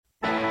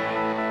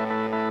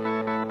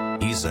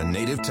He's a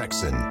native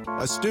Texan,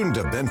 a student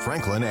of Ben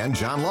Franklin and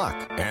John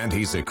Locke, and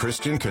he's a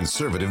Christian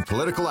conservative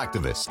political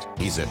activist.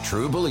 He's a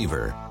true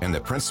believer in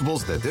the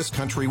principles that this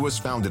country was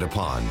founded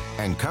upon,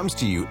 and comes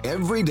to you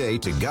every day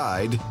to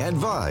guide,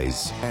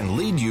 advise, and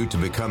lead you to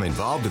become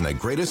involved in the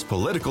greatest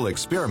political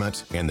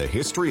experiment in the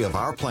history of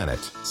our planet,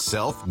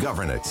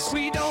 self-governance.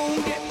 We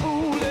don't get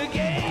fooled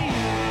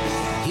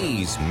again.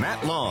 He's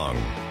Matt Long,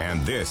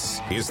 and this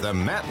is the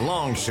Matt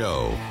Long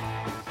Show.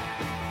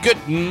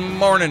 Good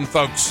morning,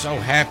 folks. So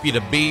happy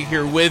to be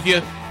here with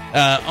you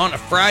on a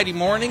Friday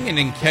morning. And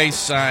in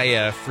case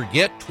I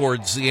forget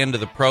towards the end of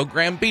the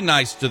program, be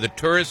nice to the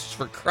tourists.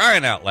 For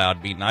crying out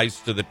loud, be nice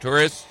to the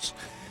tourists.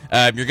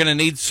 You're going to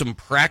need some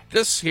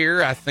practice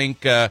here. I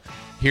think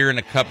here in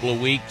a couple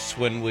of weeks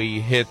when we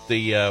hit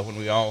when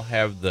we all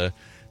have the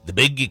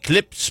big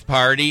eclipse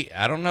party.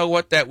 I don't know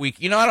what that week.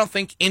 I don't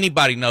think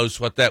anybody knows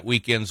what that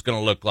weekend's going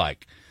to look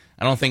like.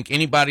 I don't think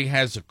anybody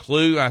has a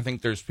clue. I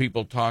think there's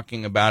people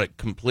talking about it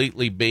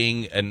completely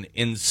being an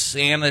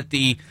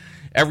insanity.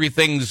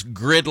 Everything's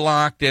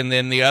gridlocked, and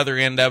then the other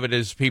end of it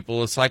is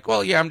people, it's like,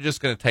 well, yeah, I'm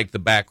just going to take the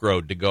back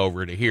road to go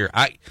over to here.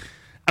 I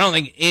don't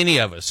think any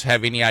of us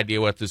have any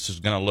idea what this is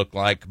going to look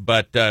like,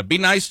 but be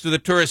nice to the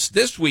tourists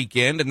this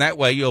weekend, and that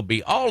way you'll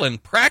be all in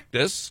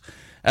practice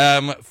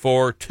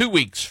for 2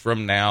 weeks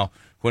from now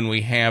when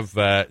we have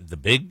the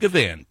big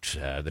event.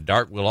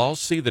 We'll all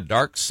see the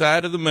dark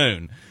side of the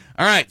moon.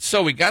 All right,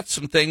 so we got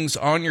some things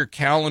on your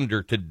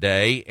calendar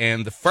today,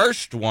 and the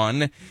first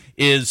one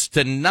is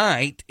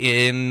tonight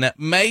in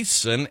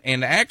Mason,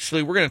 and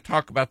actually we're going to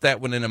talk about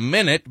that one in a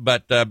minute,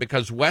 but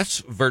because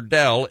Wes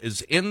Virdell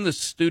is in the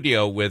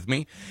studio with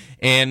me,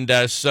 and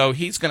so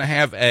he's going to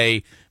have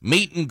a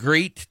meet and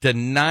greet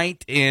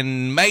tonight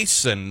in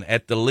Mason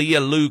at the Leah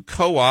Lou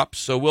Co-op,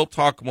 so we'll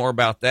talk more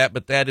about that,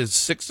 but that is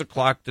 6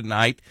 o'clock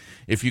tonight.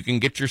 If you can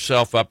get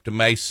yourself up to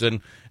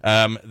Mason,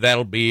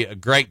 that'll be a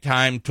great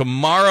time.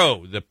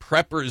 Tomorrow, the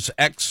Preppers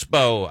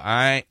Expo.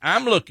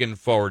 I'm looking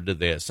forward to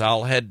this.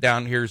 I'll head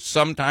down here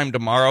sometime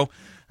tomorrow.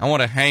 I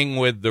want to hang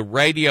with the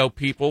radio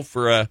people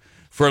for a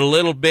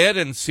little bit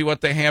and see what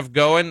they have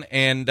going,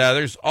 and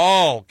there's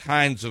all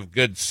kinds of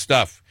good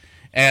stuff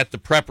at the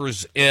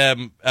Preppers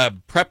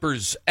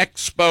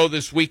Expo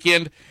this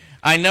weekend.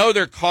 I know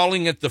they're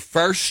calling it the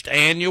first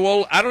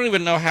annual. I don't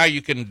even know how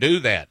you can do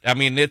that. I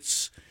mean,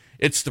 it's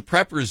the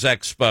Preppers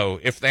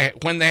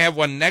Expo. When they have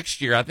one next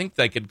year, I think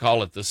they could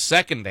call it the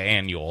second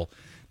annual.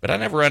 But I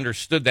never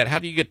understood that. How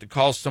do you get to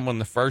call someone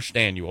the first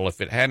annual if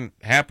it hadn't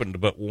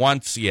happened but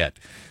once yet?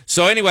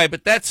 So anyway,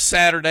 but that's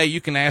Saturday. You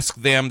can ask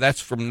them.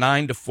 That's from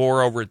 9 to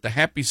 4 over at the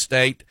Happy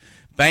State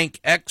Bank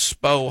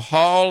Expo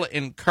Hall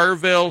in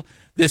Kerrville.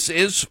 This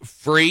is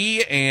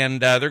free, and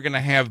they're going to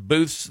have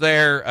booths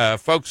there.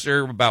 Folks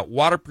there about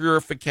water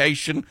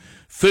purification,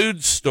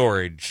 food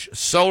storage,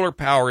 solar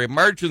power,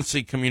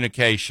 emergency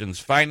communications,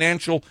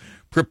 financial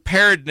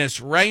preparedness,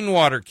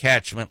 rainwater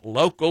catchment,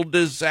 local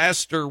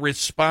disaster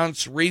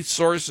response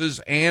resources,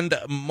 and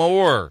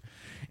more.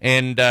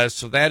 And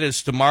so that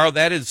is tomorrow.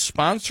 That is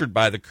sponsored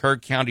by the Kerr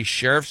County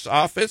Sheriff's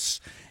Office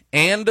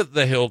and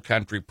the Hill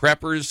Country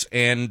Preppers.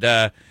 And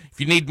if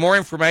you need more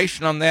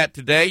information on that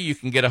today, you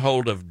can get a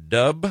hold of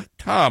Dub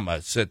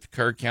Thomas at the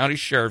Kerr County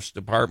Sheriff's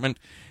Department.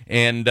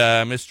 And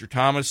Mr.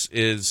 Thomas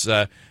is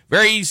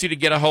very easy to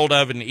get a hold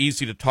of and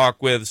easy to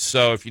talk with.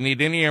 So if you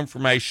need any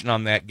information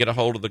on that, get a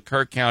hold of the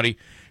Kerr County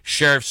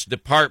Sheriff's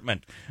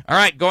Department. All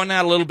right, going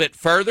out a little bit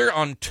further,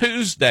 on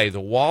Tuesday, the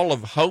Wall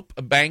of Hope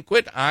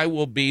banquet, I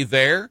will be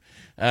there.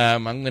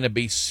 I'm going to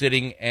be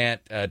sitting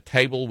at a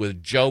table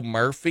with Joe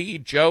Murphy.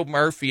 Joe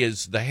Murphy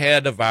is the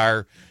head of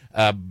our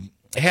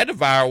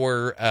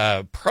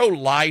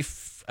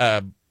pro-life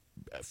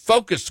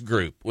focus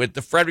group with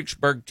the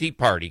Fredericksburg Tea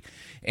Party,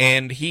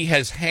 and he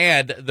has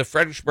had the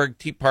Fredericksburg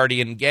Tea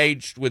Party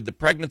engaged with the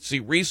Pregnancy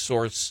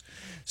Resource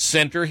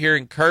Center here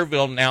in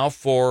Kerrville now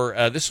for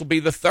this will be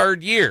the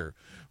third year,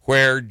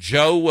 where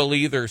Joe will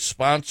either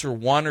sponsor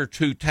one or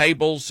two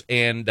tables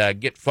and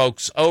get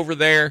folks over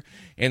there.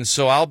 And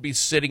so I'll be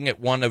sitting at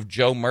one of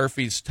Joe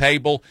Murphy's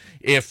table.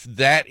 If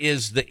that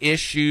is the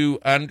issue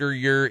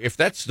if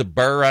that's the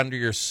burr under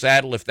your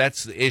saddle, if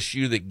that's the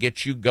issue that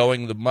gets you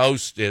going the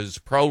most is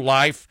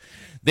pro-life,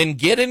 then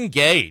get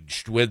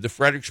engaged with the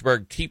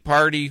Fredericksburg Tea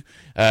Party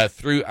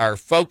through our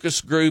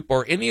focus group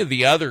or any of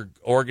the other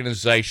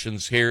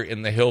organizations here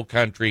in the Hill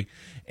Country.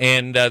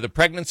 And the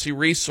Pregnancy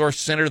Resource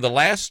Center, the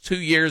last 2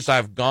 years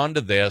I've gone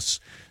to this,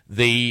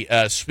 the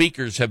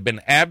speakers have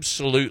been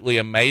absolutely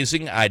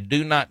amazing. I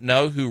do not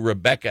know who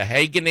Rebecca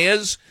Hagan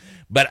is,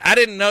 but I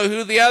didn't know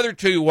who the other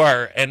two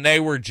were, and they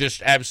were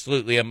just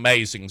absolutely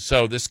amazing.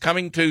 So this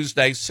coming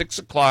Tuesday, 6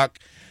 o'clock,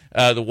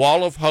 the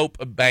Wall of Hope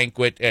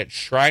banquet at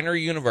Schreiner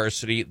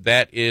University,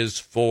 that is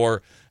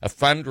for a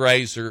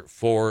fundraiser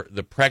for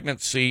the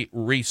Pregnancy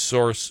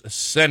Resource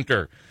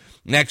Center.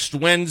 Next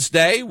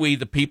Wednesday, We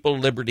the People,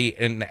 Liberty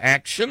in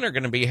Action are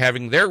going to be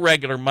having their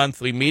regular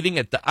monthly meeting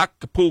at the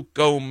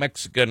Acapulco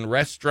Mexican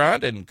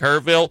Restaurant in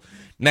Kerrville.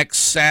 Next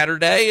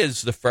Saturday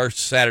is the First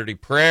Saturday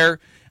Prayer.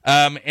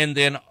 And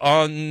then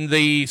on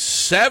the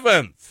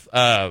 7th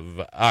of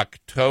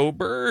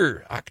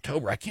October, I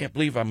can't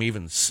believe I'm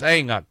even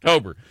saying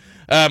October.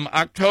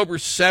 October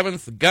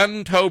 7th,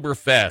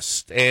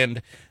 Guntoberfest.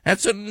 And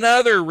that's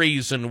another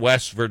reason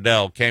Wes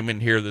Virdell came in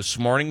here this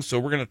morning. So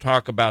we're going to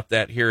talk about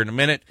that here in a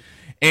minute.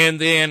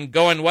 And then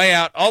going way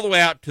out, all the way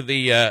out to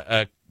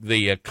the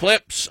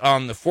eclipse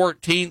on the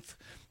 14th,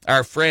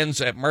 our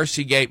friends at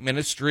Mercy Gate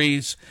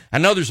Ministries. I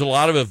know there's a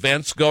lot of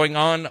events going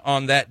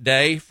on that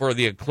day for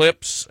the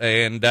eclipse,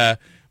 and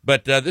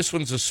but this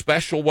one's a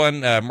special one.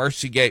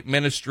 Mercy Gate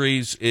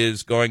Ministries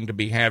is going to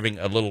be having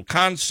a little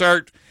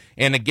concert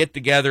and a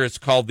get-together. It's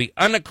called the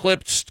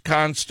Uneclipsed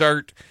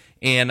Concert,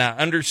 and I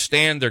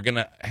understand they're going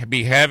to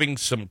be having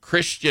some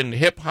Christian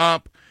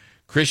hip-hop,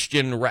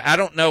 Christian rap. I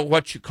don't know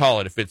what you call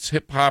it. If it's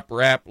hip-hop,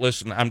 rap,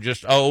 listen, I'm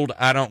just old.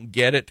 I don't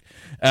get it.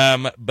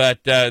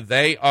 But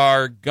they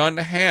are going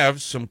to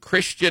have some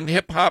Christian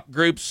hip-hop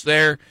groups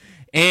there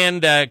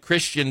and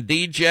Christian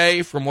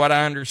DJ, from what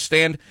I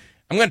understand.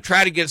 I'm going to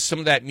try to get some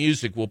of that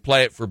music. We'll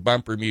play it for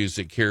bumper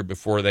music here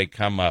before they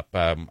come up.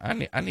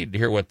 I need to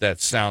hear what that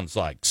sounds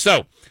like.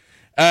 So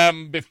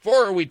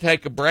before we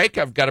take a break,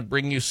 I've got to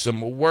bring you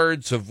some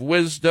words of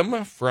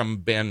wisdom from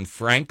Ben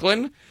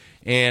Franklin.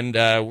 And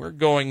we're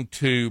going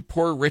to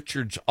Poor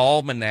Richard's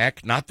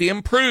Almanac, not the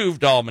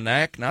improved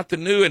almanac, not the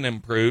new and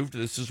improved.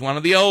 This is one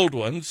of the old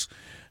ones,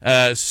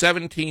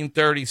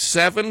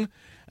 1737,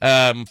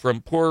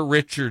 from Poor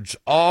Richard's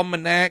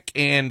Almanac.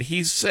 And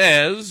he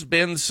says,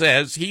 Ben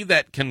says, he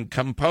that can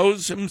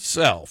compose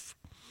himself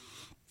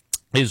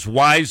is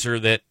wiser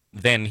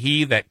than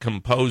he that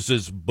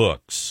composes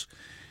books.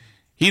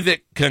 He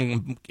that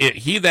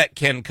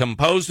can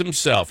compose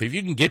himself, if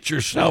you can get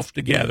yourself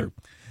together,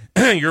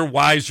 you're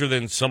wiser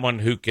than someone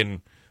who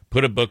can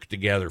put a book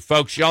together.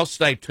 Folks, y'all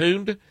stay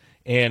tuned,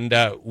 and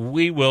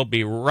we will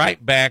be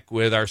right back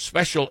with our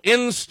special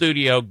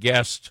in-studio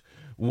guest,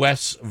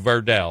 Wes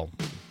Virdell.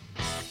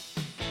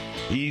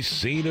 He's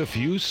seen a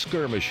few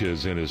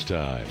skirmishes in his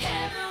time.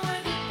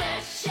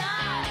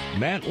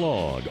 Matt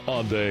Long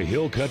on the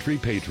Hill Country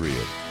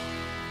Patriot.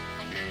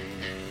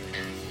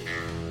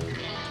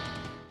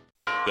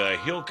 The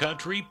Hill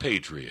Country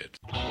Patriot.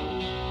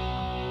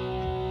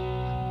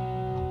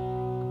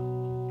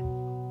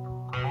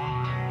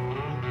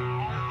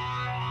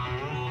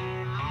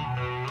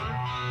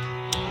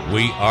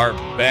 We are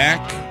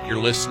back.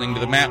 You're listening to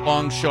the Matt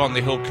Long Show on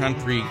the Hill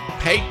Country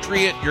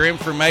Patriot, your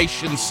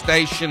information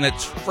station.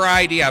 It's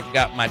Friday. I've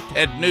got my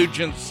Ted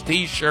Nugent's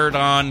T-shirt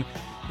on.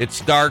 It's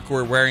dark.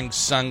 We're wearing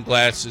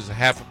sunglasses, a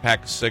half a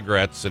pack of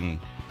cigarettes, and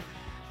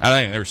I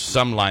think there's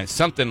some line,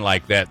 something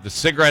like that. The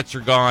cigarettes are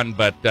gone,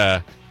 but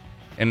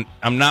and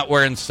I'm not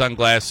wearing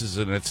sunglasses,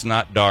 and it's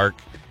not dark.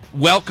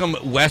 Welcome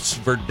Wes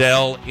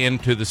Virdell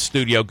into the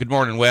studio. Good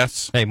morning,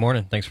 Wes. Hey,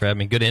 morning. Thanks for having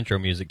me. Good intro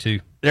music too.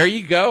 There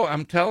you go.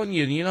 I'm telling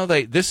you,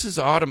 this is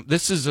autumn.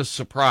 This is a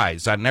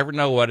surprise. I never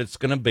know what it's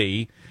going to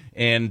be,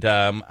 and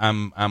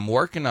I'm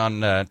working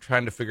on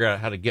trying to figure out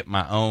how to get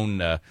my own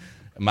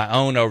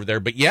over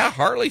there. But yeah,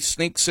 Harley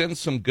sneaks in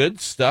some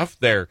good stuff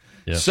there.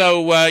 Yeah.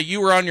 So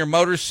you were on your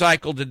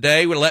motorcycle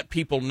today. We'll let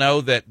people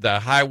know that the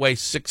Highway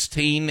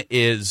 16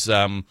 is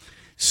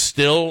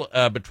still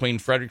between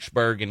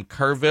Fredericksburg and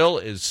Kerrville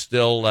is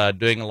still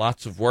doing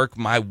lots of work.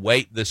 My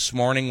wait this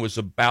morning was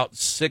about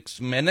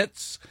 6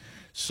 minutes.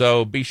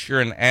 So be sure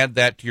and add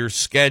that to your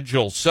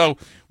schedule. So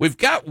we've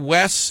got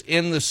Wes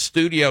in the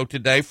studio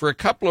today for a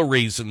couple of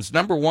reasons.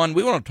 Number one,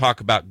 we want to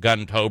talk about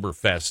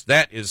Guntoberfest.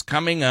 That is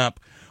coming up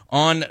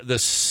on the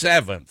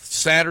 7th,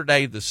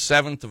 Saturday, the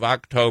 7th of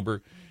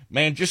October.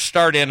 Man, just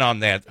start in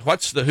on that.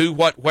 What's the who,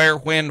 what, where,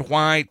 when,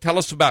 why? Tell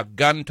us about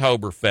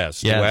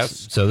Guntoberfest,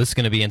 Wes. So this is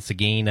going to be in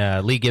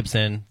Seguin. Lee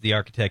Gibson, the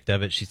architect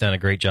of it, she's done a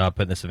great job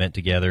putting this event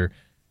together.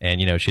 And,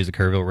 she's a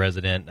Kerrville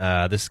resident.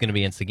 This is going to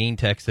be in Seguin,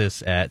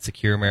 Texas at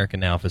Secure American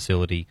Now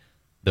facility.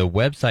 The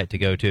website to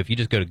go to, if you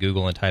just go to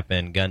Google and type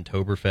in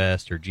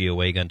Guntoberfest or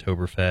GOA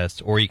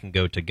Guntoberfest, or you can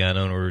go to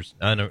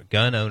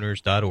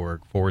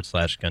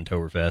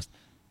gunowners.org/Guntoberfest.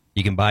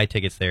 You can buy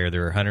tickets there.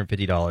 They're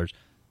 $150.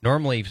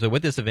 Normally, so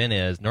what this event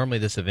is,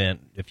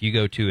 if you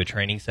go to a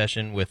training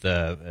session with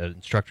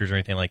instructors or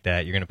anything like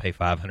that, you're going to pay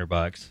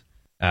 $500.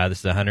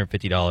 This is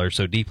 $150,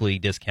 so deeply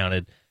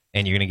discounted.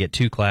 And you're going to get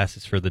 2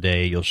 classes for the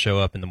day. You'll show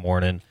up in the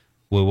morning.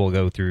 We'll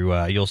go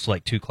through, you'll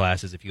select 2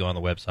 classes if you go on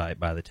the website,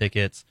 buy the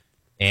tickets.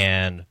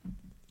 And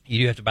you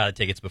do have to buy the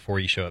tickets before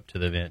you show up to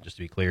the event, just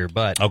to be clear.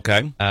 But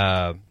okay,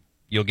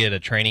 you'll get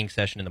a training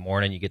session in the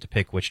morning. You get to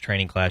pick which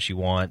training class you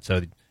want.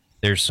 So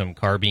there's some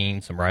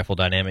carbine, some rifle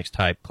dynamics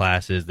type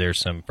classes. There's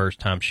some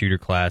first-time shooter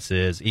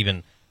classes,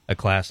 even a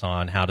class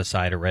on how to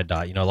sight a red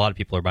dot. A lot of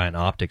people are buying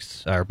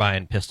optics or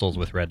buying pistols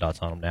with red dots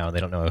on them now, and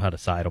they don't know how to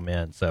sight them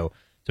in. So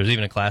there's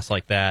even a class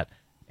like that.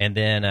 And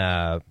then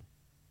in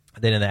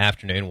the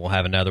afternoon, we'll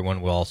have another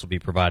one. We'll also be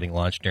providing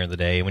lunch during the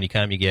day. And when you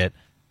come, you get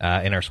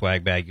in our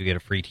swag bag, you get a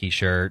free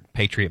T-shirt.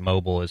 Patriot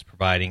Mobile is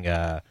providing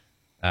what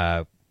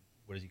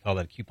does he call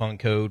that? A coupon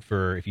code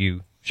for if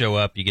you show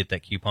up, you get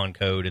that coupon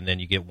code, and then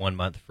you get 1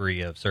 month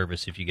free of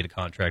service if you get a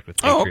contract with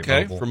Oh, Patriot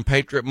okay. Mobile. From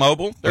Patriot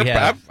Mobile.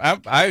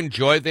 I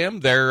enjoy them.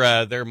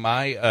 They're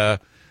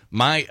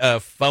my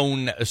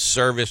phone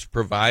service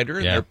provider.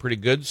 And they're pretty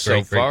good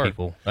so far. Great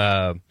people.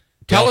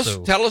 Tell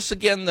us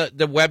again the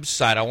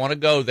website. I want to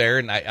go there,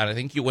 and I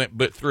think you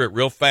went through it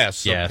real fast.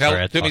 So tell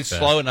it to me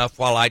slow enough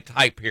while I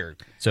type here.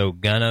 So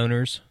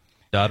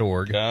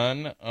gunowners.org.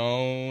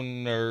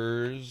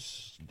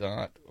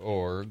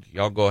 Gunowners.org.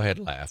 Y'all go ahead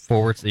and laugh.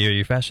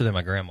 You're faster than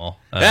my grandma.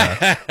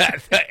 I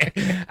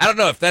don't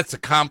know if that's a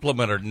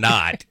compliment or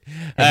not.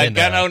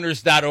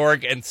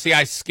 Gunowners.org. And see,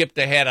 I skipped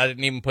ahead. I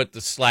didn't even put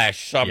the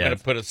slash. So I'm going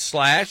to put a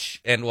slash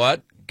and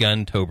what?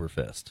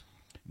 Guntoberfest.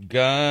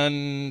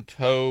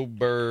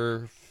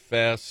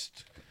 Guntoberfest,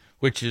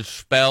 which is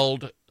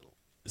spelled,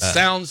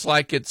 sounds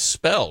like it's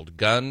spelled,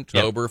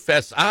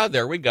 Guntoberfest. Ah,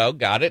 there we go,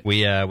 got it.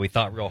 We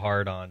thought real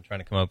hard on trying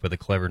to come up with a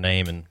clever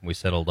name, and we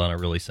settled on a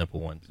really simple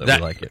one, so we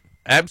like it.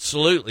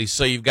 Absolutely.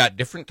 So you've got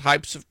different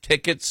types of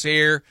tickets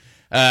here,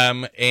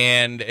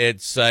 and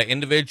it's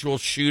individual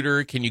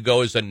shooter. Can you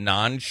go as a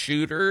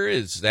non-shooter?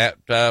 Is that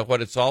what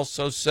it's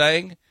also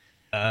saying?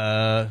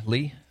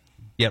 Lee?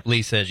 Yep,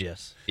 Lee says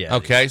yes. Yeah.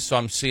 Okay, so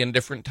I'm seeing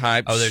different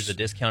types. Oh, there's a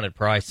discounted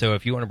price. So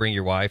if you want to bring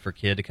your wife or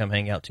kid to come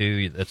hang out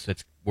too,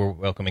 we're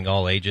welcoming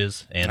all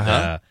ages,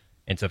 and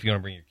so if you want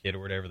to bring your kid or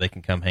whatever, they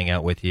can come hang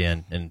out with you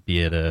and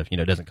be at a,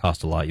 it doesn't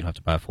cost a lot. You don't have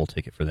to buy a full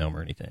ticket for them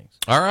or anything.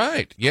 All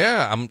right,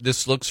 yeah,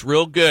 this looks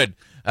real good.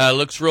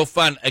 Looks real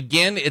fun.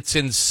 Again, it's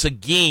in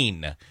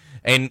Seguin.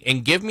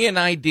 And give me an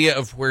idea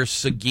of where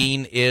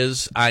Seguin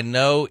is. I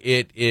know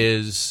it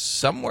is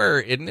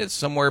somewhere, isn't it?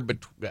 Somewhere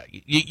between.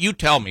 You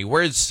tell me,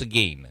 where is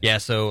Seguin? Yeah,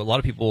 so a lot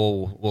of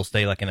people will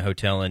stay like in a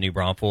hotel in New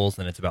Braunfels,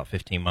 and it's about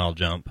 15-mile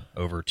jump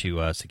over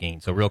to Seguin,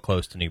 so real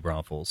close to New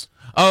Braunfels.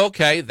 Oh,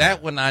 okay,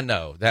 that one I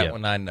know.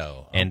 One I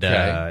know. And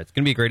okay. It's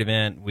going to be a great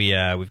event.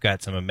 We've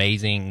got some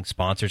amazing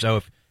sponsors. Oh,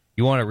 if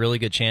you want a really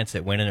good chance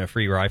at winning a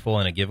free rifle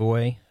and a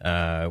giveaway,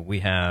 we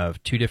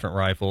have 2 different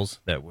rifles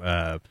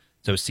that.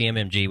 So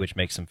CMMG, which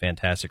makes some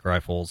fantastic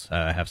rifles,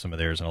 I have some of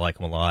theirs and I like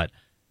them a lot.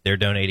 They're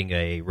donating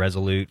a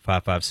Resolute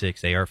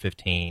 5.56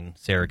 AR-15,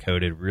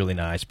 Cerakoted, really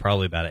nice,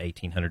 probably about an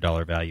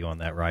 $1,800 value on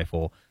that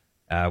rifle.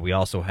 We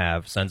also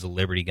have Sons of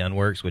Liberty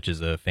Gunworks, which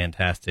is a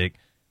fantastic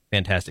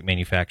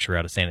manufacturer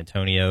out of San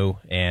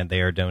Antonio, and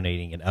they are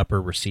donating an upper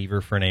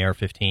receiver for an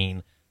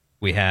AR-15.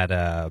 We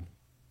had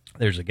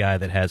there's a guy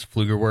that has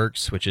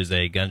Pflugerworks, which is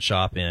a gun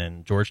shop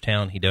in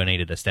Georgetown. He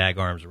donated a Stag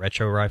Arms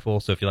retro rifle.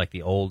 So if you like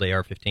the old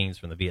AR-15s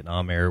from the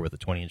Vietnam era with the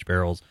 20-inch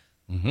barrels,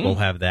 we'll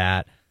have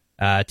that.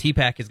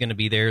 T-Pack is going to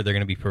be there. They're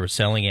going to be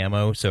selling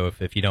ammo. So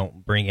if you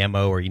don't bring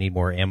ammo or you need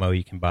more ammo,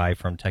 you can buy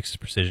from Texas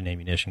Precision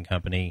Ammunition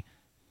Company.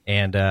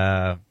 And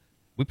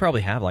we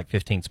probably have like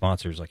 15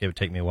 sponsors. Like, it would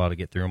take me a while to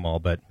get through them all.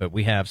 But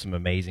we have some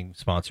amazing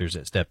sponsors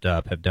that stepped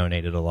up, have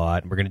donated a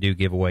lot. And we're going to do a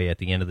giveaway at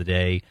the end of the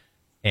day.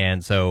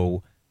 And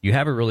so you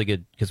have a really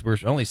good, because we're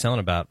only selling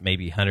about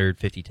maybe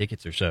 150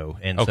 tickets or so,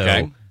 and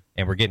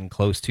and we're getting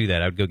close to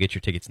that. I would go get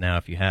your tickets now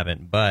if you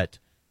haven't. But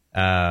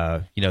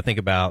think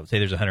about, say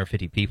there's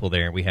 150 people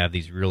there, and we have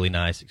these really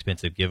nice,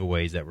 expensive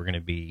giveaways that we're going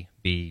to be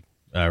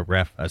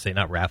I say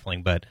not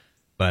raffling, but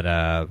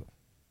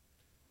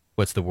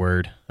what's the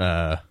word?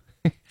 I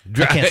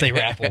can't say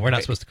raffle. We're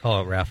not supposed to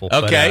call it raffle.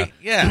 Okay,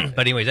 but, yeah.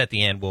 But anyways, at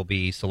the end we'll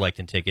be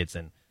selecting tickets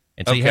and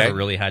so you have a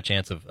really high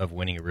chance of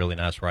winning a really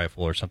nice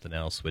rifle or something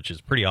else, which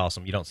is pretty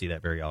awesome. You don't see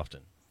that very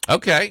often.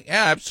 Okay,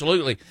 yeah,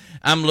 absolutely.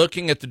 I'm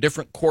looking at the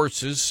different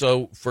courses.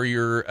 So for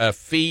your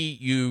fee,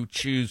 you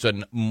choose a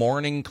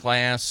morning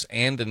class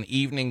and an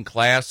evening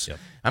class. Yep.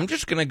 I'm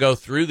just going to go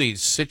through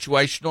these.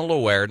 Situational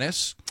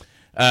awareness,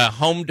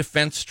 home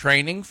defense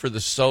training for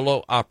the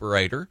solo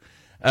operator,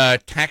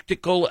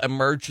 tactical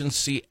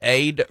emergency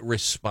aid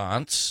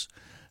response,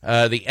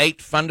 the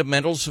 8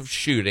 fundamentals of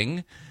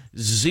shooting,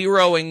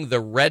 zeroing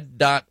the red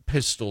dot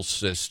pistol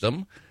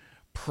system,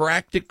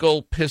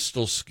 practical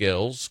pistol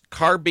skills,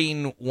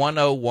 carbine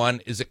 101.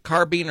 Is it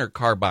carbine or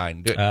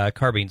carbine?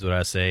 Carbine's what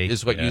I say.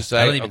 Is what you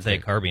say? I don't even say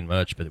carbine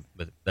much, but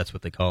that's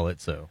what they call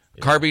it. So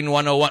yeah. Carbine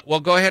 101.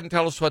 Well, go ahead and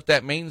tell us what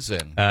that means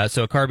then.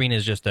 So a carbine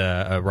is just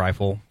a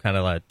rifle, kind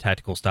of like a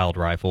tactical styled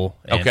rifle.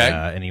 And, okay.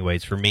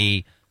 Anyways, for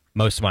me,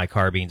 most of my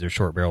carbines are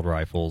short barreled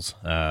rifles.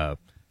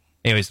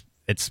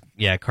 It's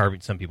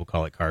carbine. Some people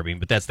call it carbine,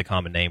 but that's the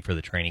common name for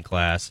the training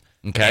class.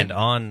 Okay. And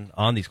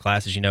on these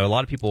classes, a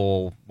lot of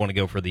people want to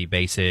go for the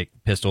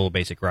basic pistol,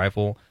 basic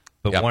rifle.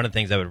 But one of the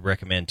things I would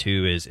recommend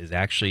too is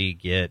actually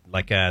get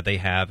they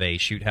have a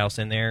shoot house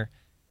in there,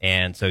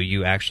 and so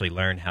you actually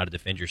learn how to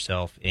defend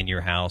yourself in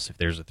your house if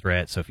there's a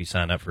threat. So if you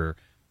sign up for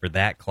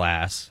that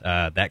class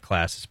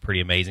is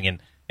pretty amazing.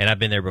 And I've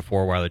been there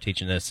before while they're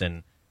teaching this,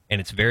 and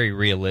it's very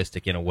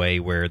realistic in a way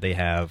where they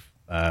have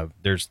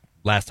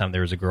last time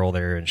there was a girl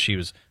there, and she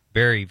was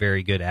very,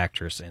 very good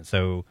actress. And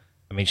so,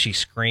 she's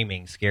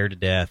screaming, scared to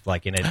death,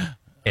 and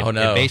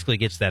it basically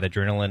gets that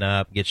adrenaline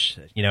up,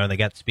 and they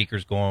got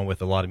speakers going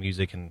with a lot of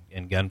music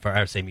and gunfire. I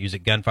would say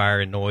music,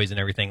 gunfire and noise and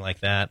everything like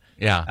that.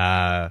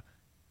 Yeah.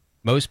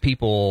 Most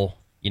people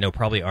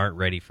probably aren't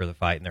ready for the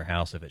fight in their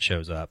house if it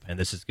shows up, and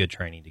this is good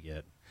training to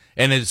get.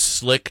 And is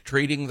Slick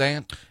treating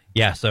that?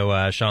 Yeah,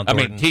 so Sean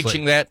Thornton.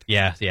 Teaching that?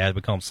 Yeah,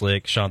 we call him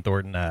Slick. Sean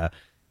Thornton,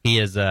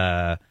 he's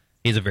a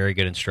very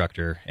good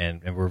instructor,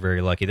 and we're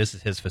very lucky. This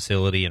is his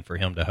facility, and for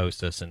him to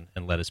host us and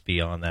let us be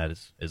on that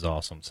is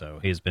awesome. So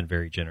he's been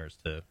very generous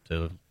to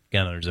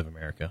Gun Owners of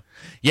America.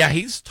 Yeah,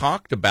 he's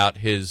talked about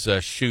his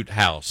shoot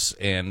house,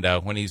 and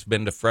when he's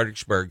been to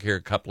Fredericksburg here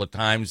a couple of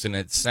times, and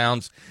it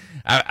sounds,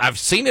 I've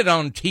seen it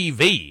on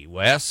TV,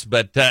 Wes,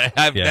 but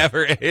I've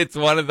never. It's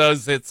one of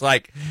those. It's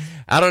like,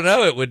 I don't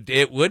know.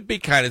 It would be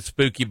kind of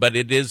spooky, but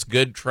it is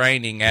good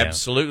training.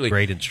 Absolutely,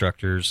 great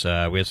instructors. We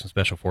have some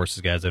special forces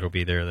guys that'll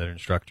be there that are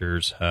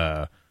instructors.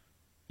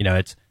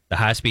 It's the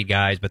high speed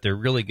guys, but they're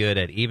really good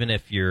at, even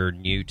if you're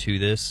new to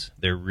this,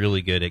 they're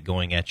really good at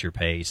going at your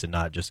pace and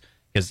not just.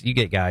 Because you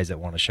get guys that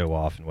want to show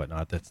off and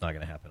whatnot. That's not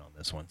going to happen on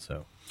this one.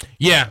 So,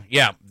 yeah,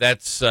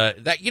 that's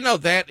that.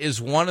 That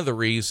is one of the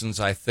reasons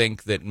I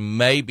think that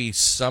maybe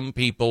some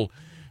people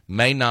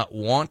may not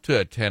want to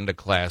attend a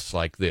class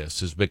like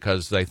this, is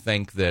because they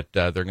think that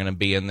they're going to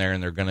be in there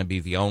and they're going to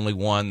be the only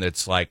one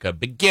that's like a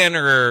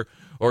beginner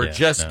or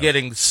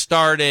getting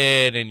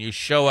started, and you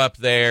show up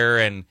there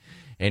and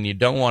you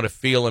don't want to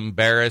feel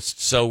embarrassed.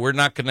 So we're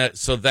not gonna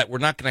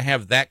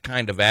have that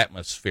kind of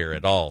atmosphere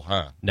at all,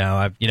 huh?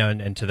 No,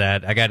 and to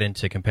that, I got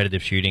into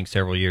competitive shooting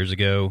several years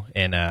ago,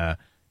 and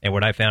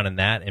what I found in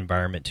that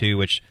environment too,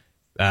 which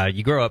I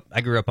grew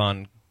up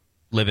on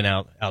living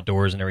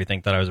outdoors and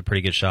everything. Thought I was a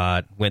pretty good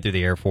shot. Went through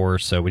the Air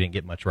Force, so we didn't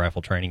get much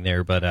rifle training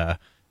there. But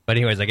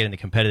anyways, I get into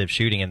competitive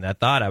shooting, and I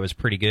thought I was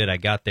pretty good. I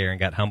got there and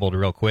got humbled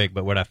real quick.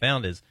 But what I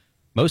found is,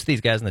 most of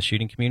these guys in the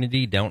shooting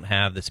community don't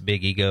have this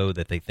big ego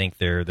that they think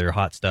they're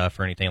hot stuff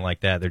or anything like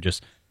that. They're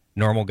just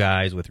normal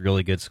guys with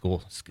really good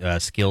skill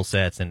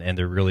sets, and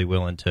they're really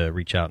willing to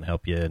reach out and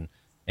help you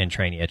and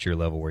train you at your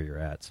level where you're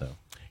at. So,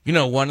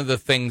 one of the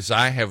things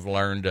I have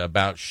learned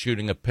about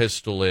shooting a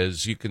pistol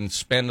is you can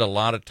spend a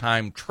lot of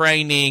time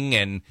training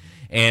and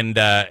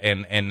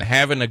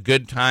having a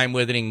good time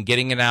with it and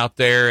getting it out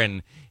there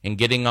and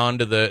getting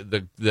onto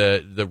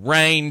the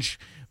range.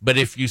 But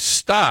if you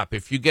stop,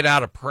 if you get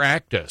out of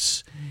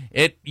practice,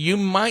 you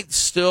might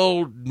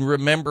still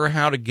remember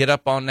how to get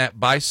up on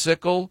that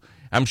bicycle.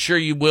 I'm sure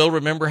you will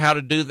remember how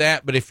to do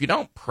that. But if you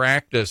don't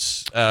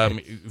practice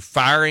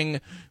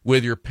firing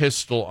with your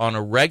pistol on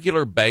a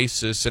regular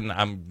basis, and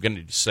I'm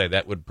going to say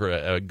that would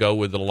go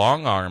with the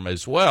long arm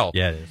as well.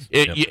 Yeah,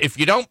 it is. If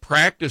you don't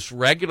practice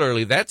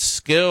regularly, that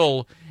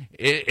skill,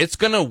 it's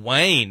going to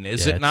wane,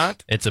 is it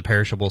not? It's a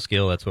perishable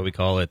skill. That's what we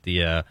call it.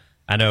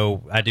 I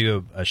know I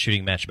do a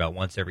shooting match about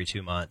once every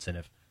 2 months,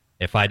 and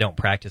if I don't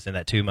practice in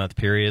that 2 month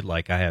period,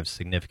 like, I have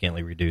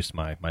significantly reduced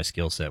my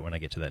skill set when I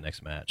get to that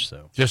next match.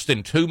 So just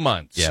in 2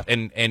 months, yeah.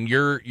 And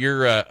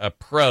you're a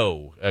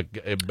pro.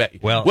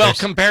 Well,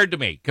 compared to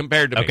me.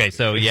 Okay,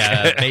 so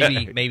yeah,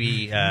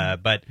 maybe,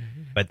 but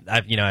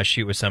I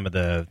shoot with some of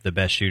the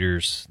best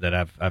shooters that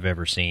I've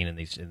ever seen in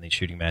these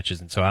shooting matches,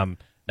 and so I'm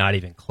not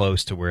even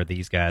close to where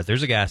these guys.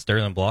 There's a guy,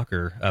 Sterling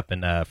Blocker, up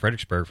in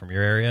Fredericksburg from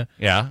your area.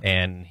 Yeah.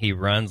 And he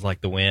runs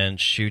like the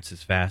wind, shoots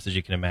as fast as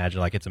you can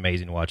imagine. Like, it's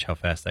amazing to watch how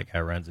fast that guy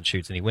runs and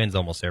shoots, and he wins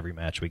almost every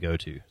match we go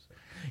to.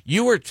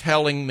 You were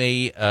telling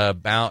me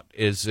about,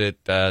 is it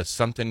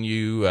something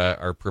you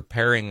are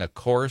preparing a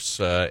course,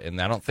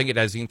 and I don't think it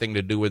has anything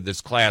to do with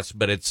this class,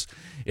 but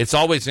it's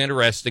always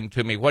interesting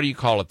to me. What do you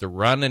call it? The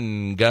run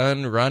and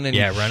gun?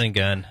 Yeah, run and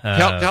gun.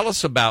 Tell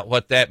us about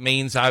what that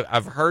means.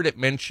 I've heard it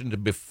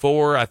mentioned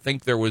before. I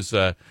think there was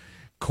a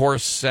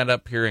course set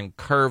up here in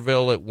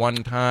Kerrville at one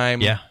time.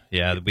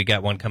 Yeah, we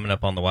got one coming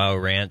up on the Wyoh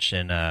Ranch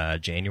in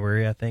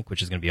January, I think,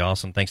 which is going to be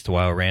awesome. Thanks to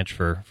Wyoh Ranch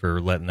for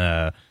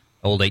letting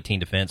Old 18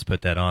 Defense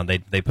put that on.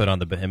 They put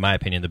on, in my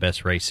opinion, the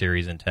best race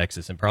series in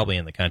Texas and probably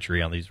in the country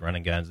on these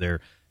running guns.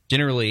 They're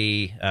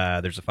generally,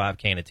 there's a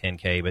 5K and a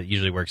 10K, but it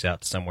usually works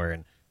out to somewhere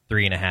in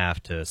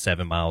 3.5 to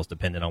 7 miles,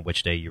 depending on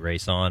which day you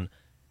race on.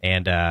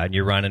 And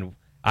you're running.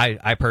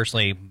 I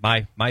personally,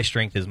 my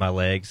strength is my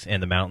legs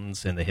and the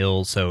mountains and the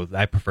hills, so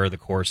I prefer the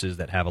courses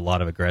that have a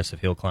lot of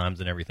aggressive hill climbs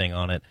and everything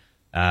on it.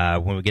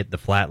 When we get the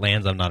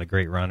flatlands, I'm not a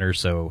great runner,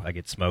 so I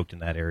get smoked in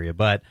that area.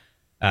 But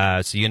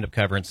so you end up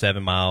covering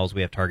 7 miles.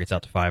 We have targets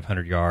out to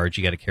 500 yards.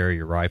 You got to carry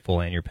your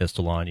rifle and your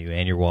pistol on you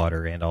and your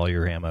water and all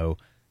your ammo.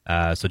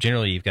 So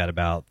generally, you've got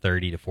about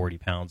 30 to 40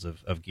 pounds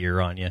of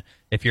gear on you.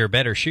 If you're a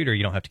better shooter,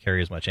 you don't have to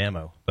carry as much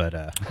ammo. But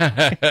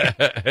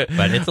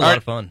it's a lot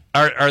of fun.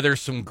 Are there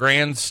some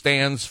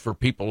grandstands for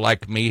people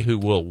like me who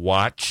will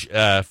watch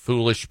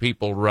foolish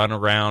people run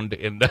around?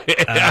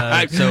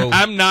 I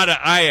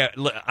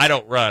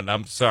don't run.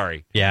 I'm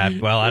sorry. Yeah,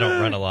 well, I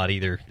don't run a lot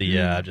either.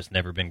 I've just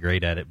never been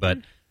great at it. But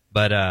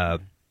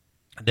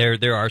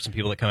there are some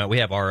people that come out. We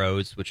have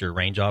ROs, which are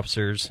range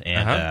officers,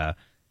 and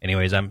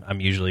anyways, I'm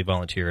usually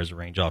volunteer as a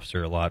range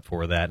officer a lot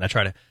for that. And I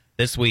try to.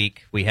 This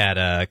week we had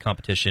a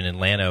competition in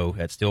Llano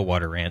at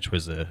Stillwater Ranch.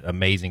 Was an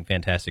amazing,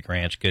 fantastic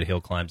ranch, good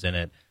hill climbs in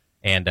it.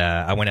 And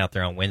I went out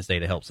there on Wednesday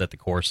to help set the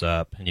course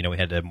up. And we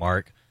had to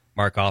mark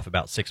off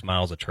about 6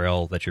 miles of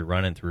trail that you're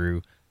running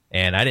through.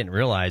 And I didn't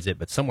realize it,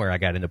 but somewhere I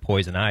got into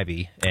poison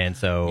ivy, and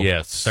so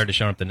Yes. started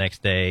showing up the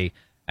next day.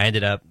 I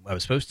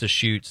was supposed to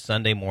shoot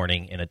Sunday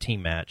morning in a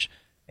team match,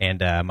 and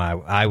my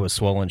eye was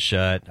swollen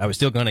shut. I was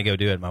still going to go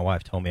do it. My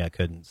wife told me I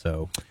couldn't,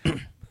 so...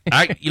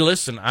 You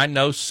listen, I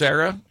know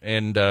Sarah,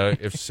 and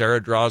if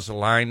Sarah draws a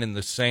line in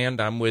the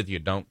sand, I'm with you.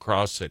 Don't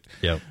cross it.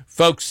 Yep.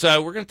 Folks,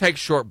 we're going to take a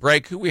short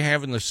break. Who we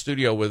have in the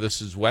studio with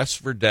us is Wes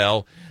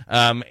Virdell,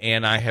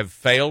 and I have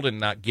failed in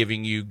not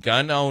giving you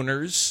gun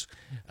owners,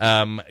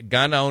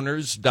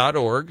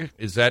 gunowners.org.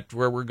 Is that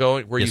where we're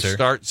going? Where Yes, you sir.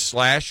 start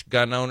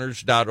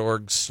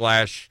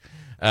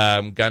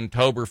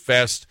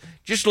 /gunowners.org/Guntoberfest.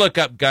 Just look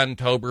up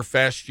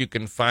Guntoberfest. You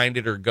can find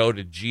it, or go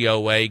to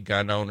GOA,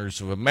 Gun Owners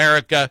of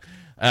America.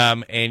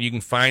 And you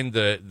can find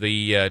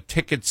the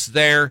tickets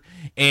there.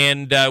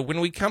 And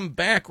when we come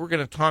back, we're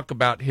going to talk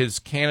about his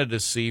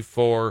candidacy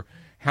for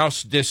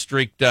House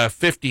District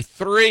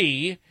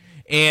 53.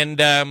 And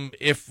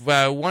if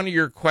one of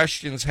your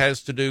questions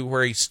has to do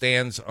where he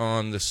stands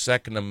on the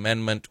Second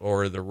Amendment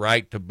or the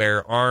right to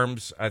bear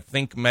arms, I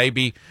think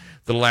maybe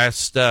the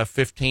last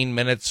 15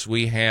 minutes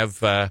we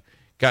have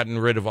gotten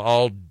rid of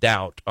all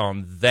doubt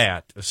on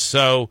that.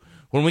 So...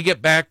 when we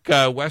get back,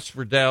 Wes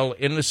Virdell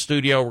in the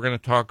studio, we're going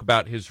to talk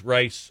about his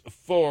race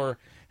for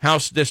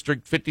House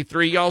District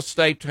 53. Y'all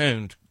stay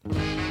tuned.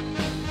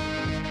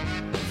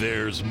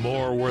 There's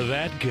more where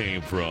that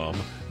came from.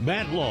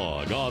 Matt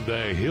Long on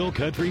the Hill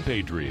Country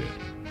Patriot.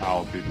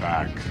 I'll be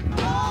back.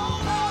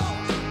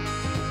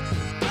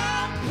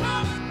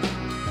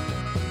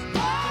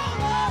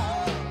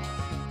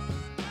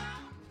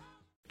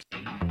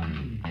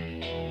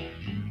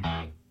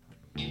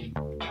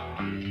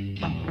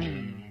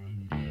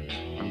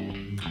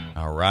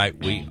 All right,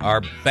 we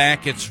are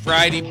back. It's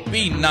Friday.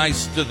 Be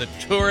nice to the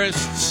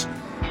tourists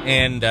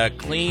and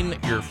clean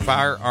your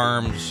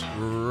firearms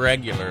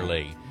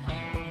regularly.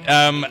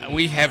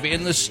 We have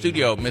in the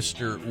studio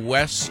Mr.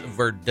 Wes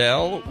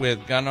Virdell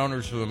with Gun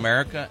Owners of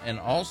America, and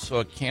also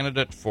a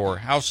candidate for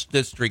House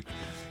District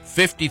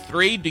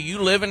 53. Do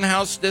you live in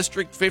House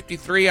District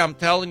 53? I'm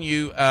telling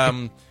you,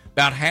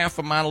 about half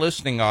of my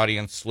listening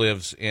audience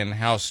lives in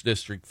House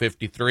District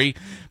 53.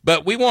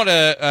 But we want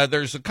to,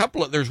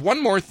 there's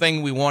one more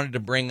thing we wanted to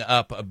bring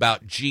up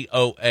about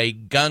GOA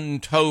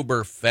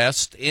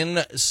Guntoberfest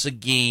in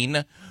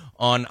Seguin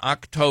on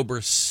October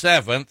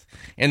 7th,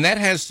 and that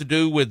has to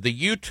do with the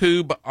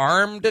YouTube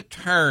Armed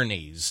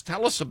Attorneys.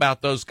 Tell us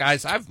about those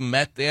guys. I've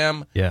met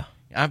them. Yeah.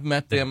 I've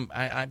met them.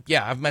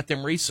 I've met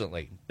them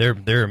recently.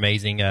 They're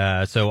amazing.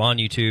 So on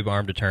YouTube,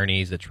 Armed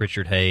Attorneys, it's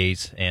Richard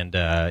Hayes and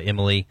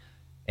Emily.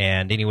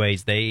 And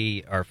anyways,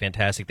 they are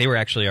fantastic. They were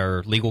actually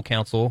our legal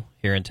counsel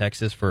here in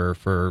Texas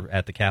for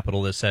at the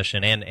Capitol this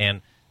session. And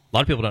a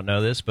lot of people don't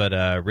know this, but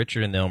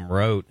Richard and them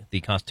wrote the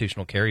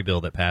constitutional carry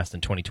bill that passed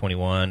in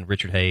 2021.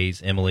 Richard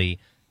Hayes, Emily,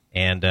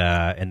 and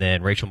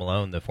then Rachel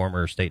Malone, the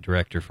former state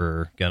director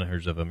for Gun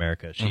Owners of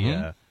America.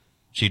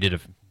 She did a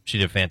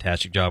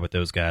fantastic job with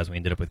those guys. We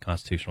ended up with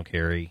constitutional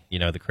carry. You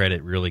know, the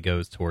credit really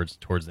goes towards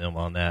them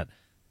on that.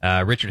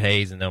 Richard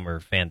Hayes and them are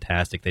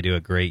fantastic. They do a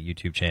great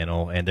YouTube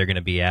channel, and they're going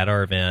to be at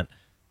our event,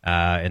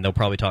 and they'll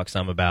probably talk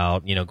some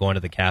about, going to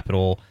the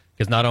Capitol,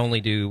 because not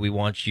only do we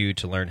want you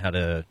to learn how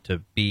to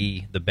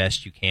be the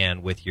best you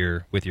can with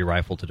your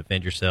rifle to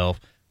defend yourself,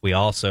 we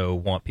also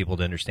want people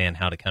to understand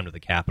how to come to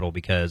the Capitol,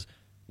 because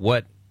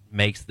what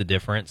makes the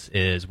difference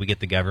is we get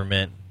the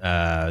government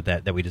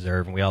that we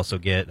deserve, and we also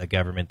get a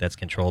government that's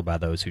controlled by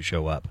those who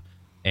show up.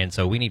 And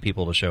so we need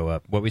people to show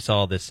up. What we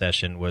saw this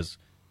session was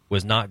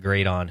not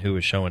great on who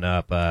was showing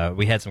up.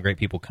 We had some great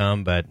people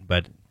come, but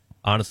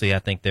honestly, I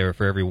think there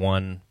for every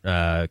one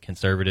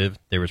conservative,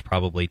 there was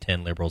probably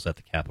 10 liberals at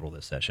the Capitol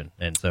this session.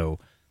 And so,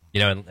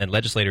 and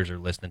legislators are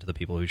listening to the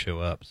people who show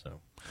up.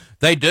 So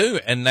they do,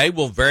 and they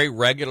will very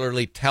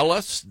regularly tell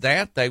us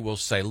that. They will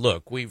say,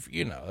 look, we've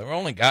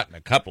only gotten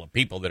a couple of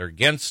people that are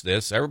against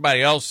this.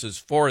 Everybody else is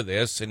for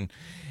this, and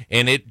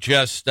it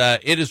just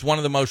it is one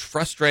of the most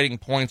frustrating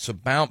points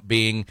about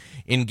being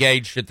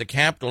engaged at the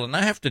Capitol. And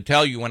I have to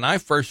tell you, when I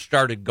first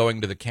started going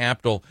to the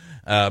Capitol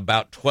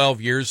about 10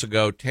 years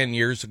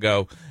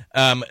ago,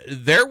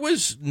 there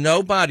was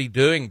nobody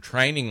doing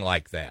training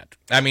like that.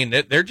 I mean,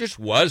 there just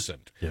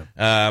wasn't. Yeah.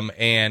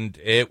 And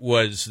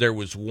there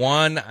was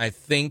one, I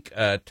think,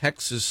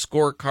 Texas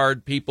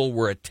scorecard people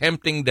were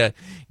attempting to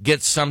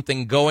get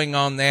something going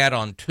on that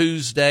on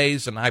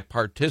Tuesdays, and I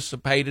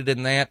participated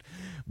in that.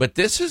 But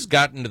this has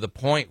gotten to the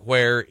point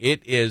where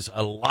it is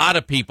a lot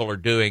of people are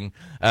doing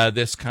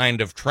this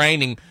kind of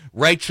training.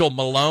 Rachel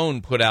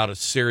Malone put out a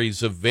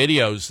series of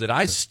videos that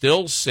I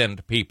still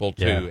send people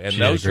to, and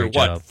those are,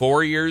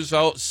 4 years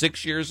old,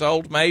 6 years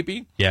old,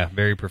 maybe? Yeah,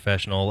 very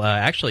professional.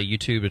 Actually,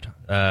 YouTube,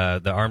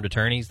 the Armed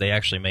Attorneys, they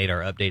actually made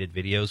our updated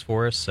videos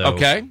for us. So,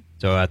 okay.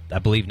 So I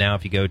believe now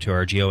if you go to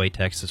our GOA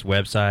Texas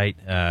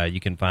website, you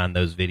can find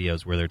those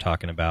videos where they're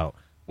talking about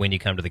when you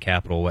come to the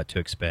Capitol, what to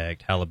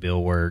expect, how the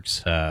bill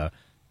works.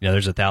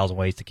 There's 1,000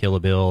 ways to kill a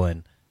bill,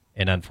 and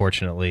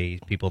unfortunately,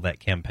 people that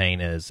campaign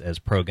as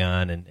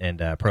pro-gun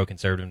and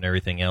pro-conservative and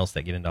everything else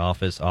that get into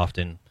office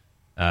often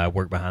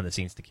work behind the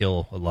scenes to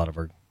kill a lot of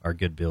our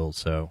good bills.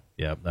 So,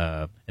 yeah,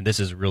 and this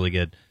is really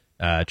good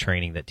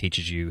training that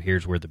teaches you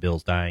here's where the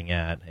bill's dying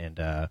at.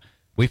 And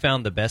we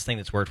found the best thing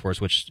that's worked for us,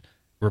 which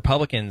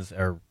Republicans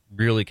are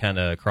really kind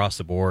of across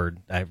the board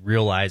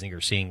realizing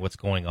or seeing what's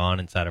going on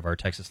inside of our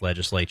Texas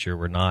legislature.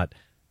 We're not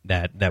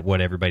that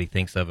what everybody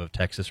thinks of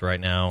Texas right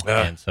now.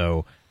 And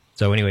so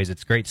anyways,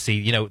 it's great to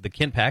see, the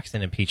Ken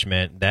Paxton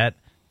impeachment, that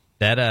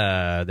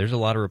there's a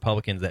lot of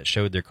Republicans that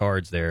showed their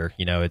cards there,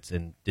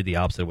 and did the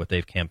opposite of what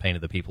they've campaigned to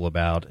the people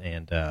about.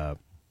 And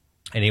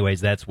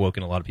anyways, that's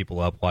woken a lot of people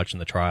up watching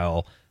the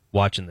trial,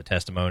 watching the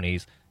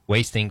testimonies,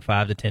 wasting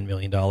 $5 to $10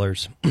 million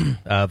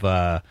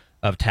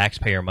of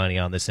taxpayer money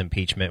on this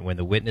impeachment when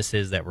the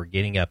witnesses that were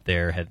getting up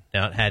there had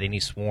not had any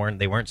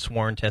they weren't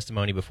sworn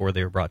testimony before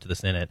they were brought to the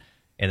Senate.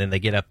 And then they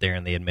get up there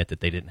and they admit that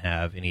they didn't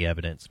have any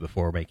evidence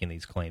before making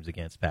these claims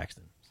against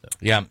Paxton. So.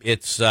 Yeah,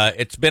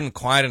 it's been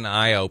quite an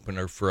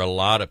eye-opener for a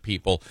lot of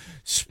people.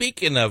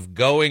 Speaking of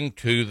going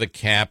to the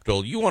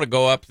Capitol, you want to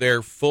go up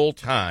there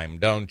full-time,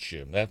 don't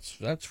you? That's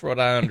what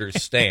I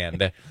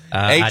understand.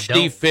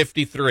 HD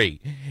 53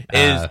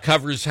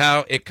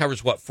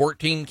 covers what,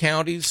 14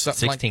 counties?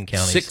 16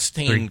 counties.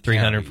 16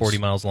 340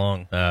 miles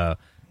long. To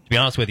be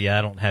honest with you,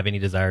 I don't have any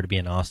desire to be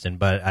in Austin,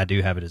 but I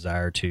do have a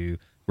desire to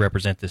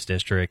represent this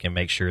district and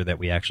make sure that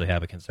we actually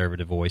have a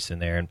conservative voice in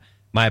there. And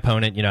my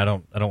opponent, I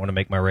don't want to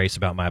make my race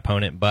about my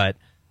opponent, but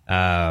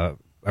I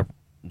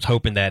was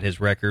hoping that his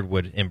record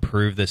would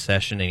improve this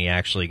session, and he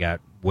actually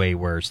got way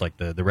worse. Like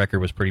the record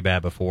was pretty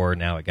bad before,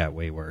 now it got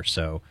way worse.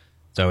 So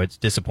it's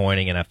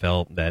disappointing, and I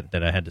felt that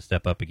I had to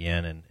step up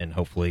again, and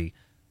hopefully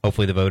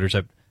the voters.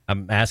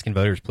 I'm asking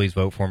voters, please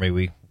vote for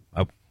me.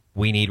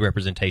 We need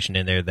representation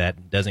in there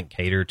that doesn't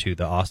cater to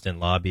the Austin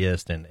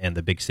lobbyist and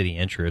the big city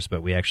interests,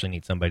 but we actually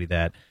need somebody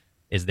that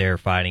is there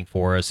fighting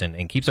for us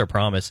and keeps our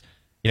promise.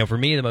 For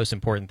me, the most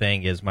important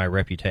thing is my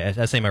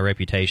reputation. I say my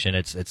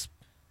reputation.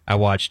 I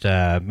watched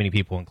many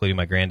people, including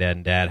my granddad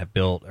and dad, have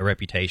built a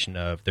reputation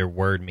of their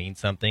word means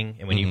something.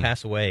 And when you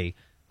pass away,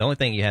 the only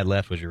thing you had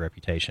left was your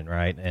reputation,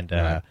 right? And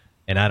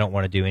I don't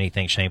want to do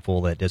anything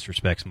shameful that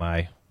disrespects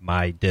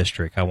my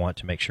district. I want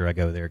to make sure I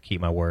go there,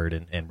 keep my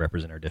word, and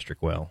represent our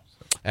district well. So.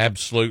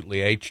 Absolutely.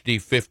 HD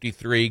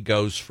 53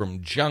 goes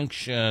from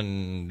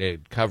Junction.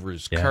 It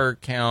covers Kerr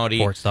County.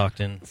 Fort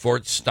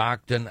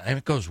Stockton. And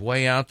it goes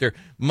way out there.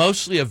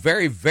 Mostly a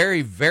very,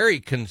 very, very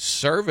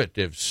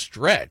conservative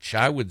stretch.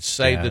 I would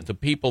say that the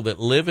people that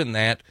live in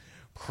that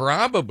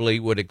probably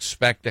would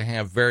expect to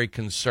have very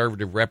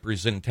conservative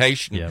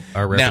representation. Yeah,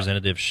 our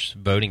representative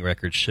voting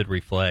record should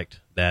reflect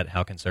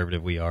how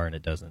conservative we are, and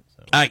it doesn't.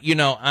 So.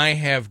 I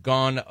have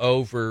gone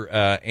over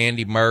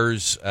Andy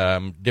Murr's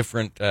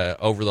different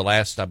over the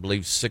last, I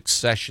believe, 6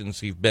 sessions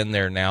he's been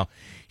there now.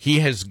 He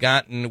has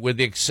gotten, with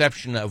the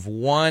exception of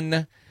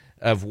one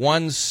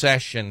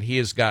session, he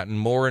has gotten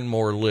more and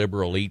more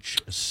liberal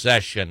each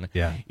session.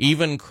 Yeah.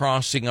 Even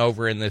crossing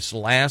over in this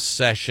last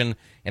session,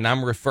 and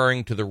I'm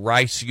referring to the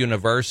Rice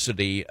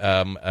University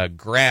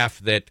graph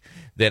that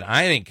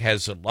I think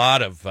has a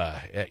lot of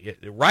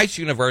Rice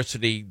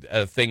University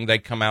thing they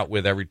come out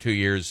with every 2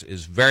 years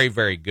is very,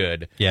 very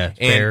good. Yeah,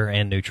 fair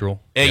and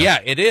neutral. Yeah,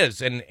 it is.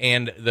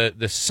 And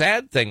the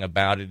sad thing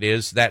about it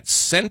is that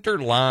center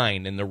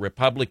line in the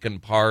Republican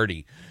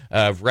Party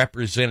of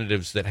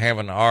representatives that have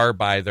an R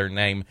by their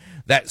name,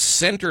 that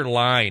center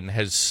line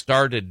has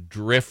started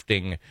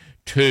drifting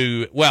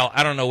to, well,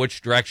 I don't know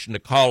which direction to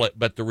call it,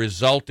 but the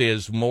result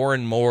is more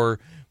and more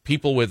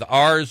people with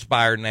R's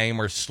by our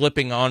name are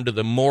slipping onto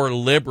the more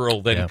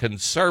liberal than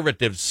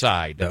conservative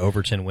side. The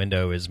Overton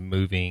window is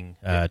moving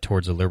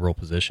towards a liberal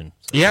position.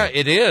 So. Yeah,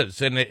 it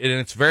is, and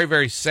it's very,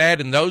 very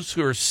sad. And those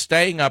who are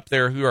staying up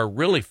there who are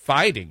really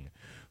fighting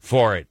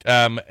for it,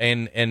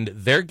 and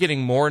they're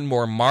getting more and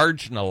more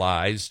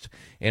marginalized.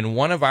 And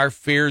one of our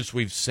fears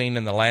we've seen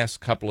in the last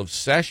couple of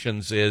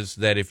sessions is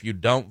that if you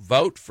don't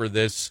vote for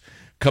this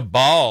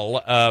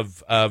cabal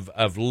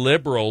of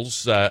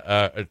liberals,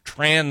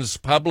 trans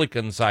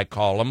publicans, I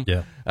call them,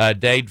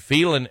 Dade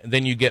Phelan,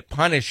 then you get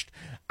punished.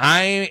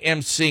 I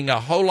am seeing a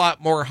whole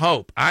lot more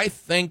hope. I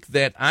think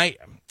that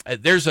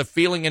there's a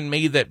feeling in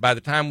me that by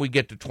the time we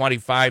get to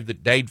 25,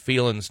 that Dade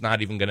Phelan's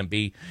not even going to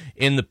be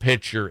in the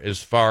picture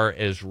as far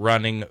as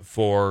running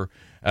for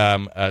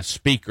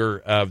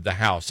Speaker of the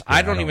House. Yeah,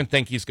 I don't even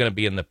think he's going to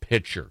be in the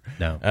picture.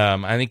 No.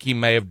 I think he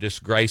may have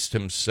disgraced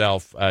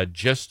himself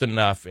just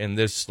enough in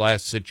this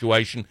last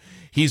situation.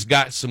 He's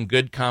got some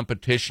good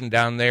competition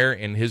down there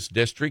in his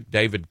district,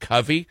 David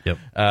Covey. Yep.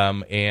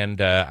 And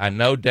I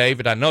know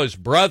David. I know his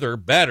brother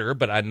better,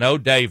 but I know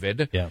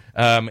David. Yeah.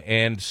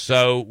 And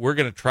so we're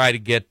going to try to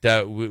get,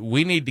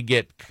 we need to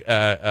get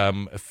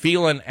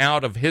Phelan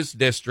out of his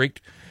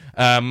district.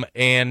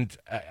 And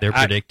they're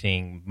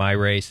predicting my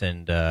race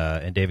and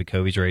David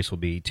Covey's race will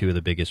be 2 of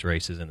the biggest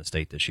races in the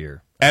state this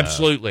year.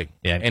 Absolutely.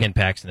 And Ken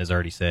Paxton has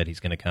already said he's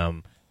going to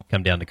come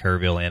down to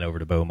Kerrville and over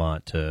to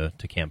Beaumont to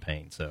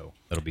campaign. So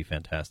that'll be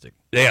fantastic.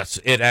 Yes,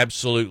 it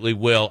absolutely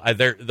will.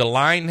 The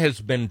line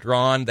has been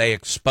drawn. They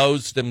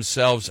exposed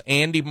themselves.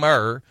 Andy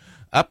Murr,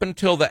 up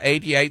until the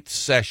 88th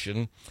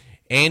session,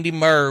 Andy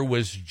Murr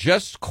was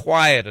just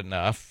quiet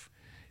enough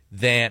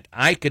that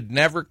I could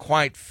never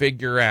quite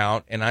figure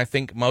out, and I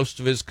think most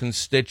of his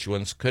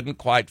constituents couldn't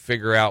quite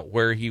figure out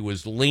where he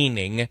was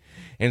leaning.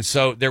 And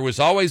so there was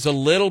always a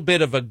little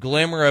bit of a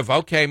glimmer of,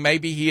 okay,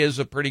 maybe he is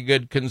a pretty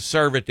good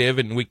conservative,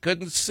 and we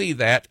couldn't see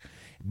that.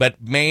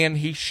 But, man,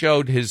 he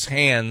showed his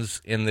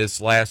hands in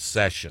this last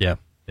session.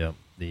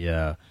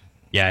 Yeah.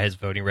 His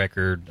voting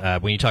record,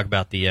 when you talk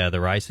about the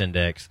Rice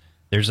Index,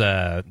 there's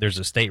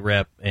a state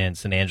rep in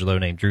San Angelo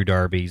named Drew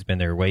Darby. He's been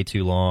there way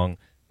too long.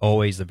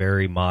 Always a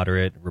very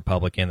moderate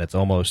Republican that's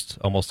almost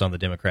on the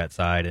Democrat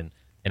side. And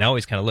I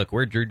always kind of look,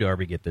 where'd Drew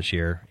Darby get this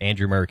year?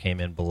 Andrew Murr came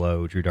in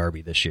below Drew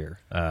Darby this year.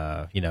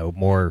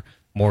 More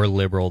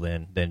liberal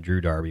than Drew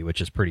Darby, which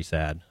is pretty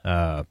sad.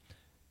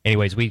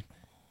 Anyways, we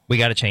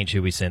got to change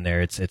who we send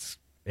there. It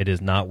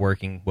is not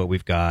working what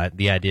we've got.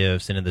 The idea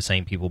of sending the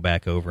same people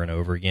back over and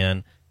over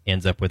again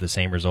ends up with the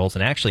same results,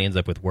 and actually ends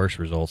up with worse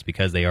results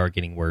because they are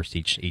getting worse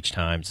each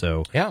time.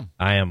 So yeah.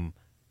 I am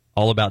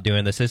all about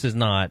doing this. This is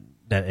not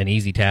an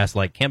easy task.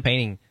 Like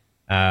campaigning,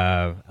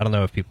 I don't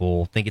know if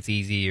people think it's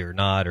easy or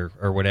not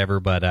or whatever,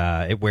 but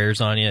it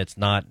wears on you. It's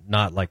not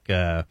like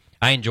I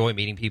enjoy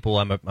meeting people.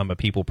 I'm a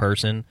people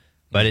person,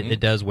 but it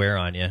does wear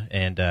on you,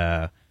 and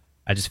I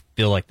just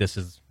feel like this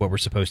is what we're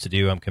supposed to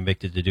do. I'm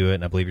convicted to do it,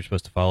 and I believe you're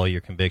supposed to follow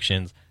your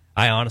convictions.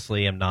 I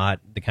honestly am not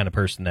the kind of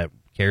person that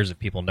cares if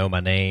people know my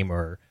name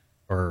or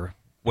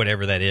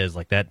whatever that is.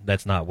 Like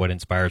that's not what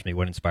inspires me.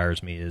 What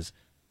inspires me is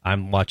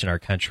I'm watching our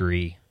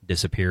country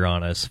disappear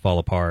on us, fall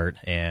apart,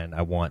 and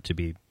I want to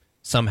be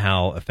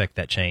somehow affect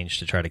that change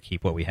to try to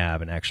keep what we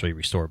have and actually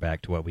restore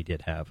back to what we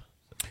did have.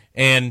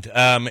 And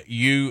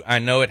I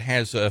know it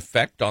has an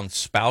effect on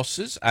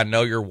spouses. I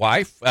know your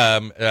wife,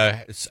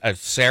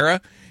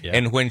 Sarah,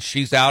 and when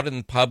she's out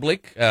in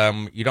public,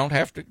 you don't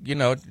have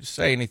to,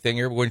 say anything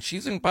here. But when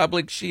she's in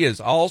public, she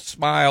is all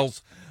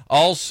smiles,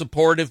 all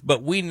supportive.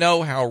 But we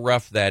know how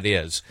rough that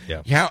is.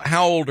 Yeah.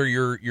 How old are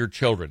your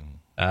children?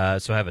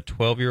 So I have a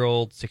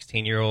 12-year-old,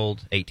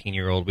 16-year-old,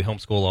 18-year-old. We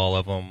homeschool all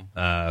of them.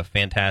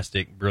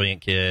 Fantastic,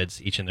 brilliant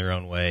kids, each in their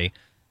own way.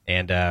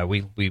 And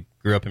we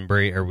grew up in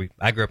Brady,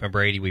 I grew up in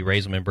Brady. We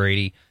raised them in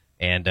Brady,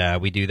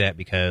 and we do that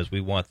because we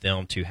want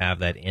them to have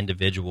that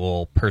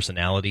individual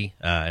personality.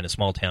 In a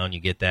small town, you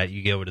get that.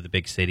 You go to the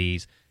big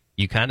cities,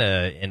 you kind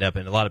of end up,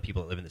 and a lot of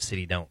people that live in the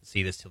city don't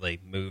see this till they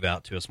move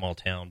out to a small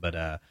town,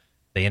 but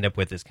they end up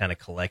with this kind of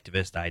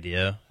collectivist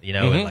idea,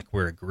 and like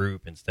we're a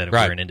group instead of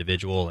we're an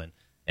individual.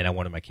 And I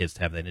wanted my kids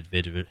to have that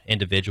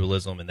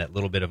individualism and that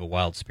little bit of a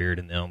wild spirit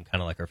in them,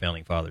 kind of like our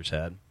founding fathers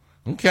had.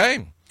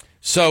 Okay.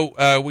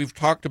 So we've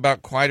talked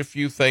about quite a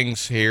few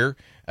things here.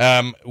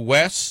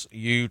 Wes,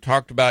 you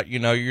talked about,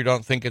 you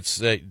don't think it's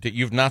that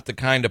you're not the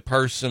kind of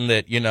person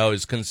that,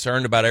 is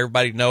concerned about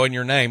everybody knowing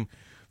your name.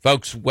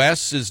 Folks,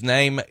 Wes's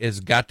name has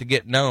got to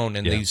get known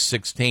in these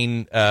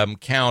 16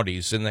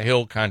 counties in the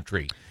Hill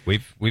Country.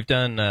 We've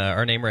done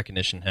our name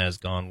recognition has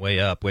gone way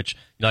up, which,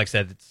 like I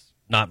said, it's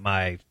not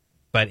my.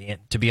 But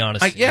to be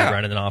honest, you're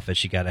running an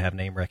office, you got to have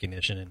name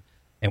recognition,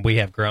 and we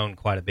have grown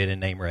quite a bit in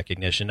name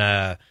recognition.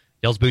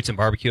 Yell's Boots and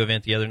Barbecue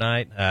event the other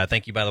night.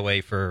 Thank you, by the way,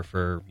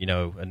 for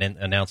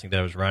announcing that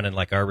I was running.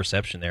 Like our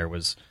reception there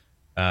was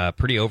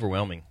pretty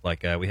overwhelming.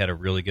 Like we had a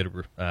really good.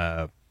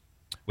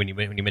 When you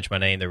mentioned my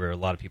name, there were a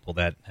lot of people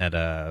that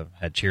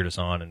had cheered us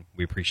on, and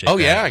we appreciate. Oh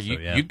that.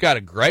 You got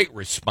a great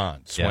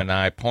response when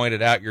I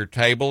pointed out your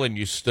table and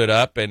you stood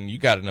up, and you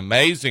got an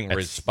amazing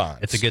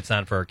response. It's a good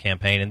sign for our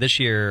campaign, and this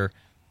year.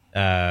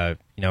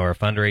 Our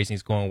fundraising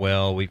is going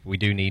well. We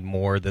do need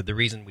more. The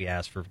reason we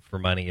ask for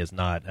money is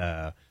not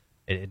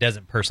it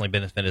doesn't personally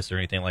benefit us or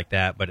anything like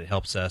that, but it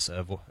helps us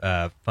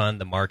fund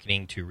the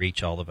marketing to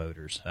reach all the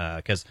voters.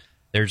 Because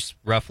there's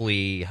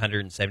roughly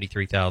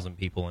 173,000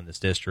 people in this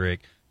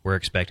district. We're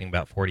expecting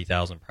about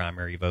 40,000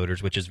 primary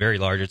voters, which is very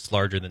large. It's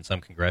larger than some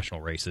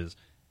congressional races,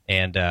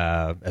 and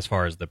as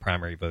far as the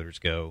primary voters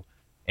go.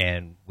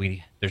 And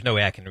there's no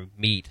way I can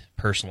meet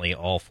personally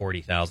all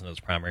 40,000 of those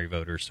primary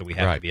voters, so we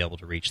have to be able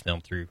to reach them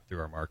through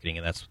our marketing,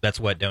 and that's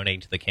what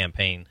donating to the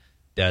campaign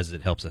does.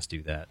 It helps us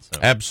do that. So.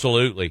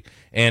 Absolutely.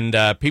 And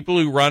people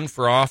who run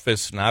for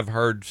office, and I've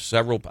heard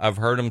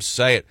them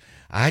say it,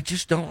 I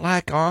just don't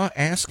like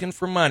asking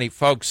for money.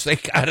 Folks, they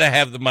got to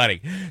have the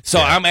money. So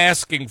I'm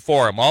asking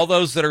for them. All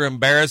those that are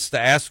embarrassed to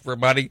ask for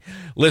money,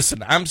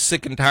 listen, I'm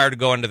sick and tired of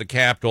going to the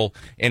Capitol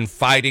and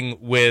fighting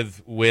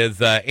with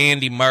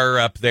Andy Murr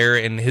up there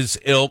and his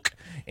ilk.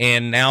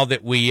 And now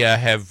that we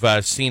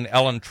have seen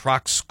Ellen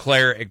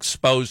Troxclair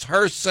expose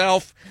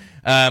herself,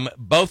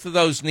 both of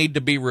those need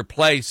to be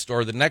replaced,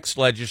 or the next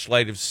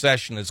legislative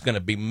session is going to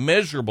be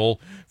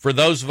miserable for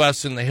those of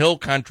us in the Hill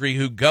Country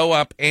who go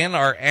up and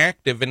are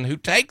active and who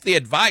take the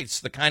advice,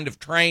 the kind of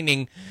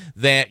training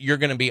that you're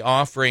going to be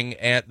offering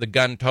at the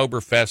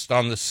Guntoberfest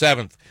on the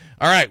 7th.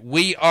 All right,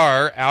 we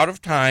are out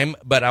of time,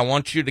 but I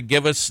want you to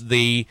give us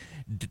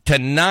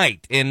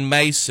tonight in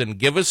Mason,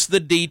 give us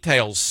the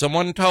details.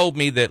 Someone told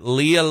me that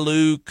Leah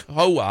Lou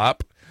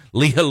Co-op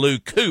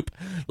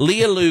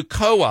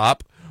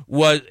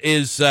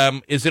is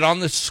it on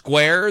the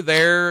square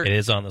there? It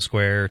is on the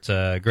square. It's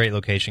a great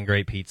location,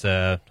 great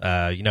pizza.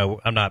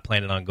 I'm not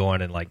planning on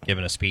going and like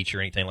giving a speech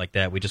or anything like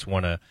that. We just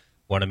want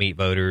to meet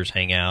voters,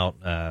 hang out,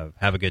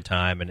 have a good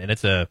time, and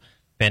it's a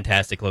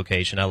fantastic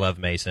location. I love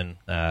Mason.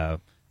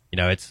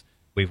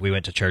 We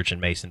went to church in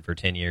Mason for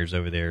 10 years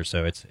over there,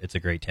 so it's a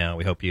great town.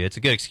 We hope it's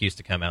a good excuse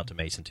to come out to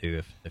Mason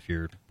too if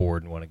you're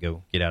bored and want to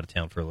go get out of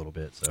town for a little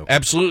bit. So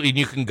absolutely, and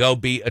you can go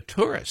be a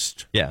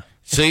tourist. Yeah.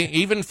 See,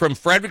 even from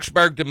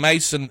Fredericksburg to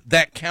Mason,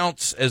 that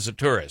counts as a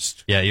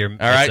tourist. Yeah, it's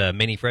right?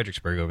 Mini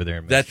Fredericksburg over there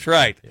in Mason. That's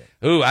right.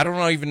 Yeah. Ooh, I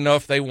don't even know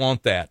if they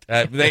want that.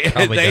 They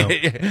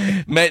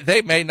don't.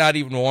 They may not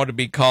even want to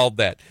be called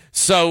that.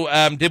 So,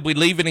 did we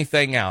leave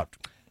anything out?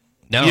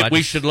 No,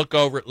 we should look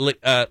over.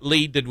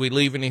 Lee, did we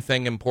leave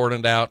anything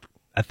important out?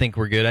 I think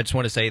we're good. I just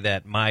want to say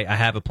that I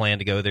have a plan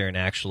to go there and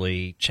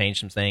actually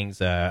change some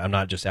things. I'm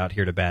not just out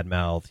here to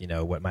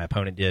badmouth, what my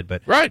opponent did,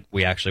 but right.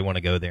 We actually want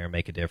to go there and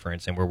make a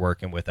difference. And we're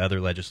working with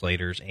other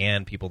legislators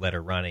and people that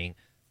are running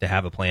to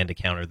have a plan to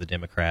counter the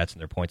Democrats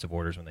and their points of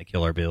orders when they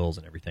kill our bills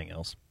and everything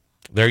else.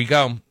 There you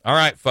go. All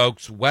right,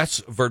 folks. Wes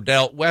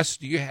Virdell. Wes,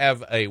 do you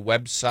have a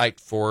website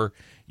for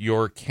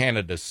your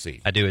candidacy?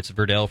 I do. It's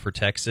Virdell for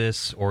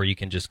Texas, or you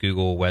can just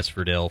Google Wes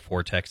Virdell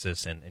for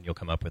Texas, and you'll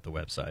come up with the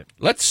website.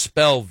 Let's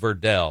spell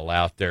Virdell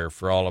out there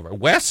for all of our.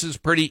 Wes is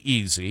pretty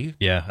easy.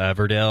 Yeah,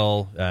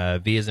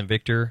 Virdell, V as in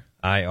Victor,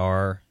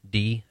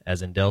 I-R-D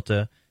as in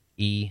Delta,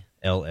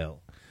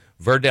 E-L-L.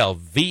 Virdell,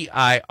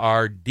 Virdell.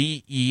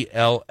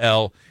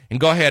 And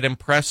go ahead and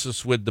impress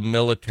us with the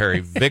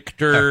military.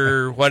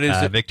 Victor, what is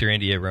it? Victor,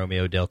 India,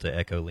 Romeo, Delta,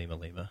 Echo, Lima,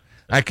 Lima.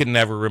 I can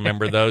never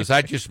remember those.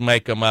 I just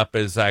make them up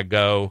as I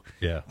go.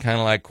 Yeah. Kind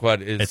of like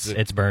what is...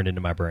 It's burned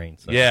into my brain.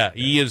 So. Yeah,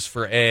 E is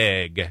for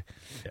egg.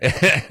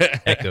 Yeah.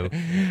 Echo.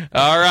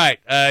 All right,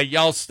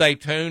 y'all stay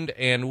tuned,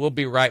 and we'll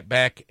be right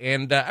back.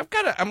 And I've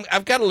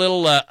got a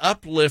little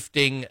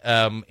uplifting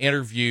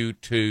interview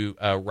to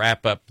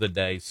wrap up the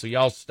day. So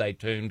y'all stay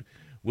tuned.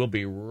 We'll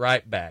be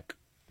right back.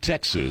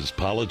 Texas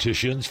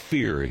politicians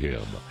fear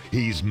him.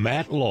 He's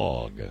Matt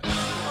Long.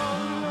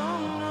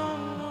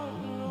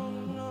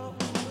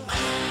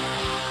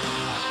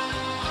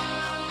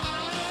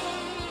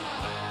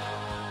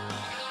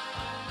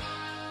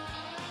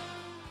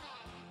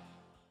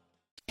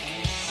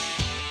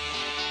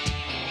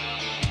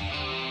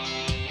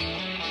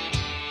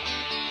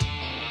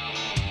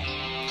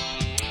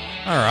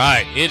 All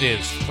right, it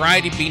is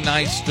Friday. Be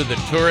nice to the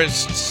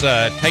tourists.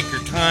 Take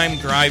your time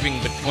driving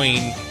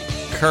between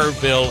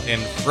Kerrville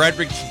and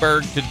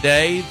Fredericksburg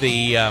today.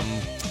 The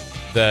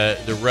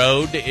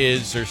road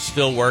they're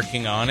still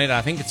working on it.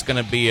 I think it's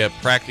going to be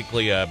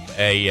practically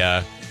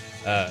a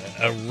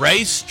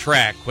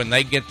racetrack when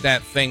they get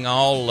that thing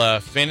all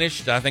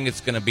finished. I think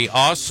it's going to be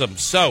awesome.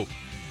 So,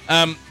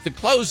 to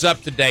close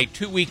up the day,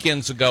 2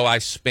 weekends ago, I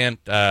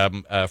spent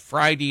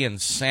Friday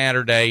and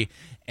Saturday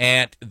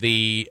at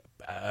the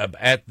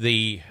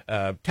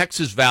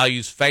Texas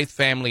Values, Faith,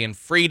 Family, and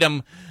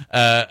Freedom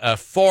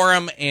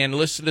Forum and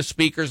listened to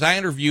speakers. I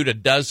interviewed a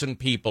dozen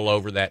people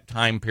over that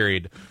time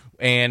period,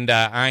 and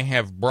I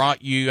have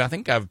brought you, I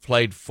think I've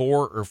played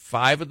 4 or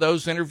 5 of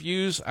those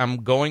interviews.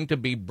 I'm going to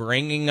be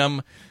bringing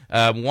them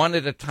one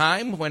at a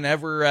time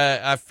whenever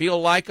I feel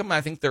like them.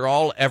 I think they're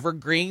all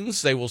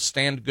evergreens. They will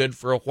stand good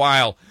for a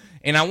while.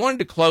 And I wanted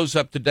to close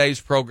up today's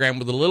program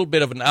with a little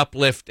bit of an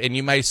uplift, and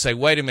you may say,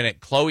 wait a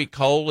minute, Chloe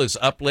Cole is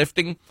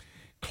uplifting?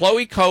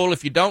 Chloe Cole,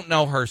 if you don't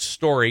know her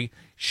story,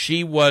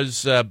 she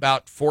was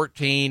about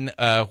 14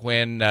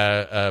 when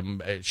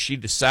she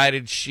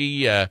decided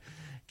she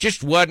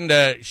just wasn't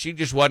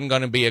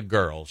going to be a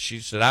girl. She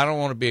said, "I don't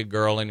want to be a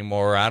girl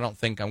anymore. I don't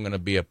think I'm going to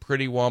be a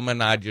pretty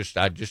woman. I'd just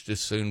as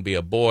soon be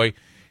a boy."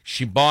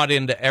 She bought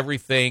into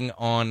everything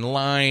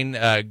online.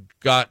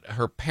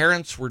 Her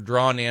parents were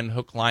drawn in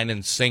hook, line,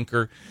 and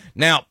sinker.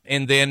 Now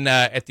and then,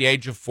 at the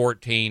age of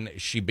 14,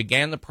 she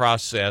began the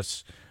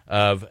process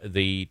of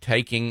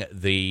taking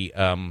the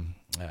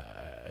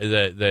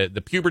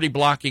puberty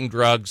blocking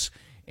drugs,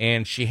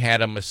 and she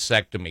had a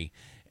mastectomy.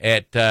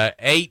 At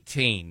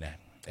 18,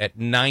 at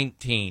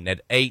 19,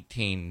 at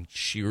 18,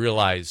 she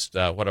realized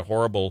what a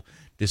horrible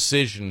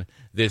decision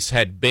this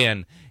had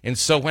been. And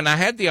so when I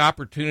had the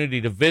opportunity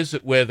to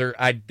visit with her,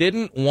 I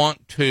didn't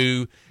want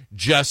to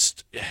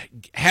just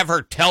have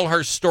her tell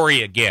her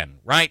story again,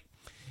 right?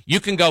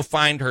 You can go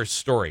find her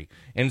story.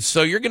 And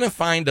so you're going to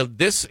find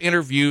this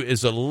interview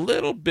is a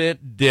little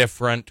bit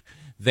different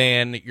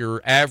than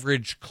your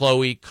average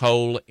Chloe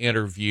Cole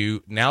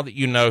interview. Now that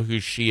you know who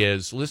she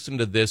is, listen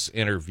to this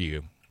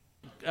interview.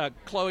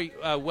 Chloe,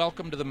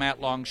 welcome to the Matt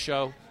Long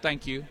Show.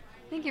 Thank you.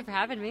 Thank you for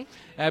having me.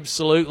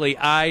 Absolutely.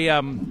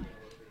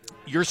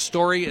 Your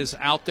story is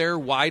out there,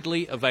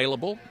 widely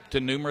available to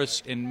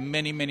numerous in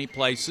many, many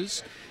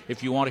places.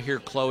 If you want to hear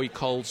Chloe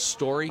Cole's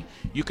story,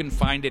 you can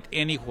find it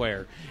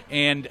anywhere.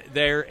 And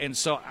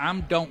so I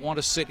don't want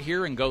to sit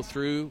here and go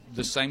through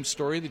the same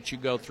story that you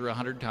go through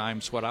 100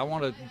 times. What I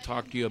want to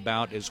talk to you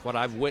about is what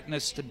I've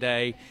witnessed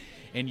today,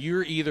 and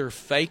you're either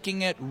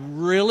faking it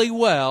really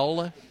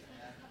well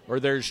or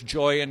there's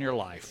joy in your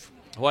life.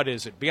 What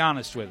is it? Be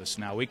honest with us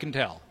now. We can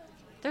tell.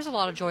 There's a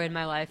lot of joy in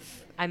my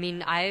life. I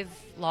mean, I've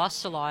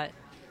lost a lot,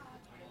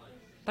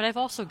 but I've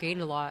also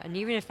gained a lot. And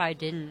even if I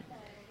didn't,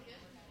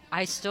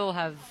 I still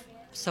have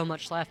so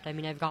much left. I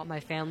mean, I've got my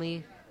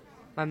family,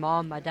 my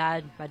mom, my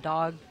dad, my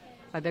dog,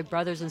 my big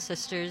brothers and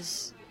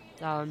sisters.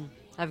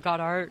 I've got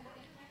art.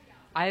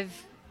 I've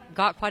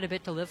got quite a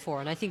bit to live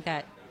for, and I think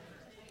that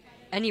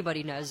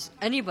anybody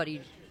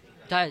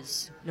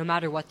does, no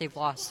matter what they've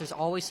lost. There's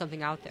always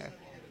something out there,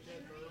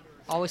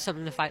 always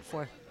something to fight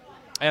for.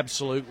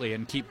 Absolutely,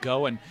 and keep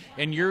going.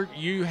 And you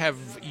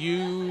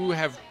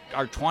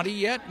are 20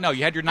 yet? No,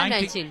 you had your 19.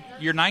 I'm 19.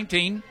 You're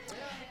 19.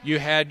 You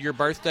had your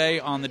birthday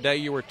on the day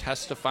you were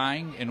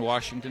testifying in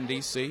Washington,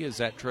 D.C. Is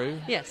that true?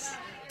 Yes.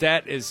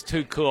 That is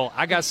too cool.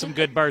 I got some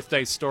good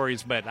birthday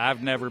stories, but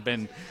I've never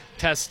been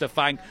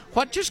testifying.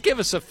 Just give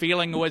us a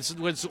feeling.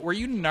 Were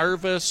you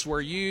nervous? Were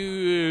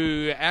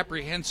you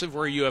apprehensive?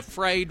 Were you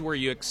afraid? Were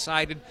you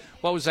excited?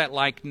 What was that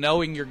like,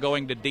 knowing you're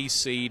going to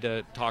D.C.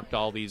 to talk to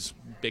all these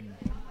big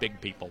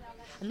people?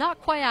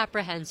 Not quite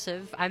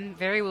apprehensive. I'm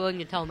very willing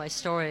to tell my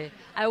story.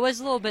 I was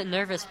a little bit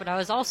nervous, but I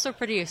was also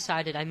pretty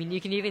excited. I mean,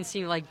 you can even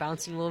see me like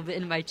bouncing a little bit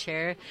in my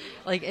chair.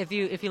 Like if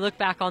you look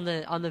back on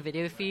the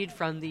video feed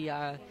from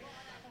the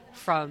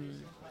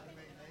from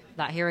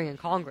that hearing in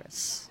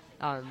Congress.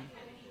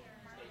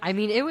 I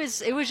mean, it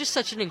was just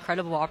such an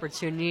incredible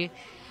opportunity.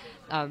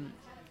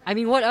 I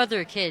mean, what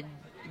other kid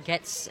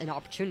gets an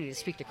opportunity to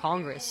speak to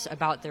Congress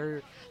about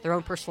their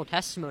own personal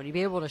testimony,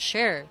 be able to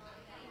share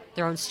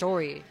their own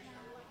story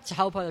to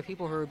help other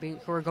people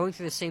who are going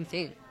through the same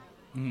thing?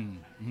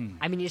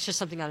 I mean, it's just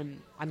something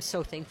I'm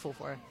so thankful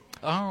for.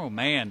 Oh,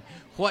 man.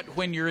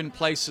 When you're in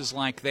places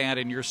like that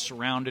and you're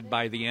surrounded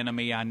by the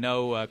enemy, I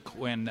know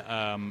when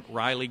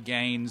Riley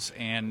Gaines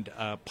and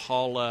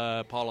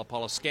Paula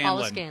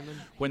Scanlon,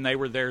 when they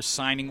were there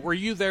signing. Were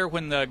you there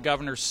when the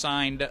governor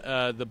signed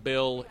the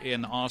bill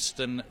in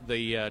Austin,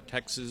 the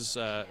Texas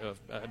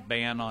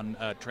ban on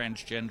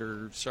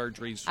transgender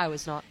surgeries? I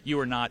was not. You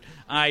were not.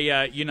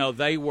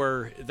 They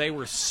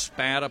were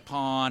spat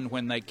upon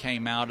when they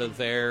came out of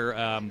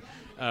there.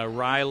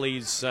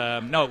 Riley's,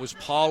 it was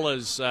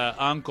Paula's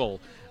uncle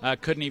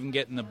couldn't even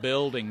get in the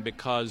building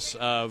because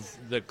of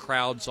the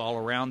crowds all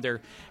around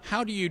there.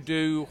 How do you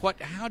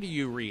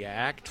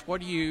react? How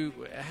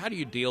do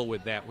you deal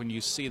with that when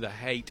you see the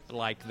hate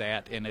like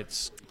that and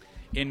it's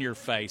in your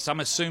face?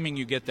 I'm assuming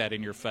you get that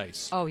in your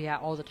face. Oh yeah,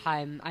 all the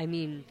time. I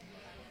mean,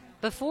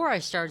 before I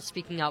started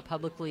speaking out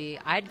publicly,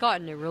 I'd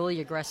gotten a really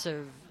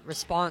aggressive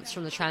response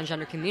from the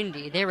transgender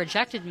community. They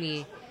rejected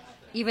me,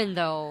 even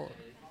though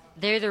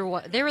they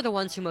were the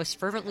ones who most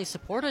fervently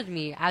supported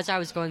me as I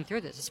was going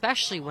through this,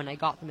 especially when I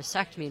got the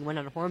mastectomy and went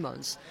on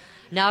hormones.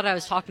 Now that I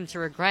was talking to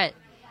Regret,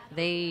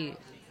 they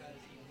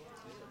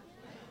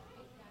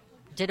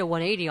did a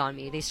 180 on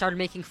me. They started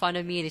making fun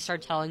of me. They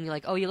started telling me,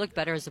 like, oh, you look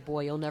better as a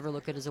boy. You'll never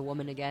look good as a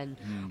woman again.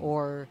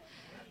 Or,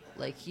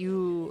 like,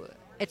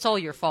 it's all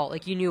your fault.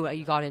 Like, you knew what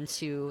you got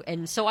into.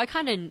 And so I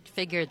kind of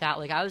figured that,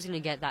 like, I was going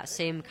to get that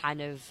same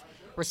kind of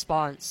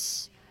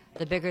response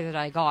the bigger that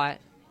I got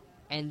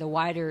and the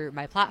wider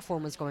my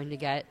platform was going to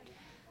get.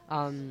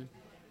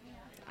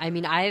 I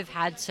mean, I've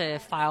had to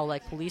file,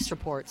 like, police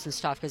reports and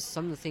stuff because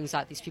some of the things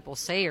that these people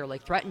say or,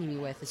 like, threaten me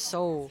with is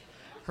so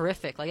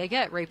horrific. Like, I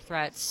get rape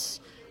threats,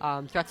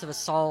 threats of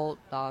assault,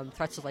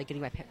 threats of, like,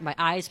 getting my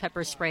eyes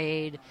pepper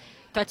sprayed,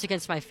 threats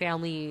against my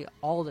family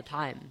all the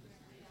time.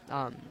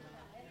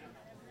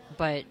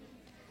 But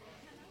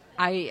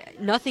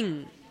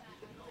nothing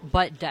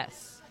but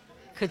death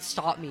could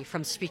stop me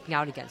from speaking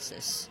out against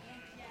this.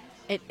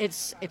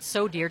 It's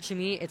so dear to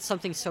me. It's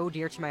something so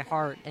dear to my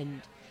heart,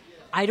 and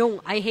I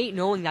hate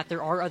knowing that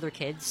there are other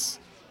kids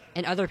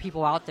and other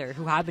people out there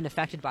who have been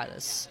affected by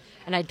this,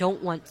 and I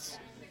don't want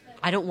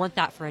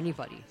that for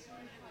anybody.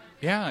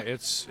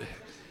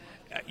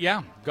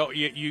 Yeah, go.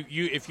 You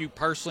if you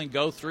personally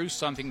go through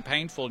something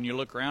painful and you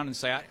look around and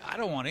say, I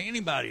don't want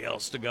anybody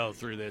else to go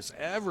through this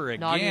ever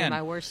again. Not even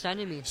my worst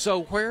enemy.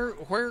 So where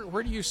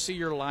do you see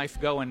your life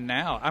going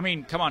now? I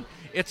mean, come on.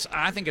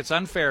 I think it's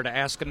unfair to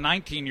ask a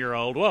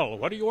 19-year-old, well,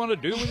 what do you want to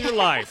do with your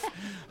life?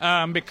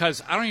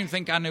 Because I don't even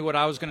think I knew what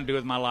I was going to do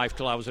with my life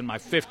till I was in my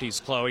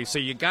 50s, Chloe. So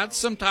you got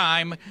some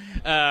time.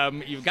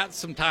 You've got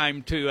some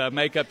time to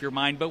make up your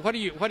mind. But what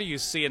do you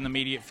see in the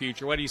immediate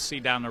future? What do you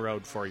see down the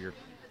road for you?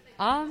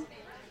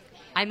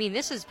 I mean,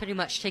 this has pretty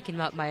much taken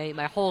up my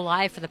whole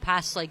life for the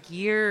past, like,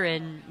 year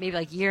and maybe,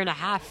 like, year and a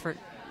half for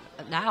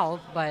now.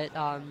 But,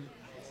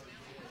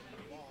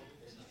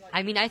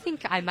 I mean, I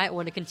think I might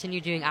want to continue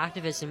doing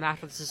activism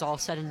after this is all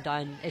said and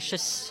done.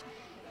 It's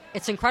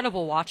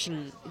incredible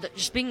watching,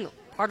 just being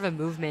part of a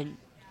movement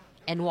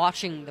and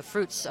watching the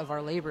fruits of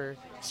our labor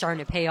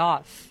starting to pay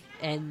off.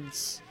 And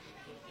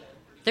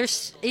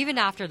there's, even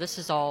after this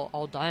is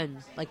all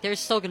done, like,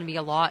 there's still going to be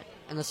a lot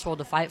in this world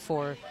to fight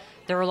for.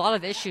 There are a lot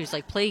of issues,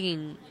 like,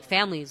 plaguing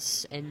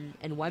families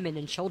and women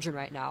and children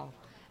right now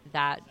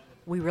that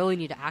we really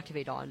need to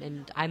activate on,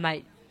 and I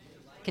might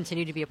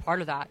continue to be a part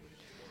of that,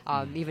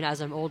 even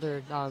as I'm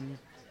older,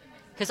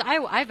 because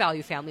I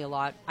value family a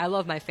lot. I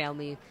love my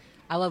family.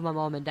 I love my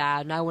mom and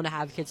dad, and I want to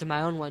have kids of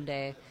my own one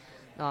day.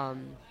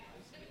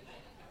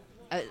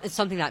 It's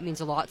something that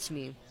means a lot to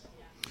me.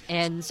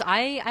 And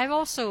I've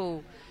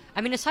also,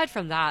 I mean, aside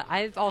from that,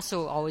 I've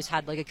also always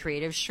had like a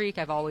creative streak.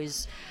 I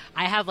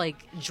have like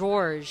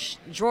drawers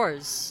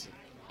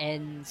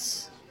and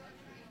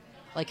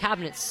like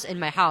cabinets in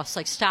my house,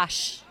 like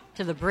stashed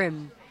to the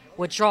brim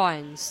with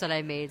drawings that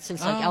I made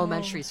since like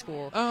elementary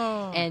school.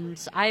 Oh.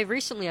 And I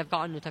recently have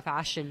gotten into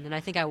fashion, and I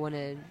think I want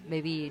to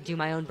maybe do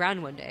my own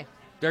brand one day.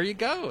 There you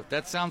go.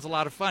 That sounds a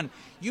lot of fun.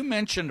 You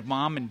mentioned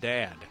mom and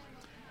dad.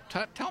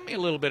 Tell me a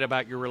little bit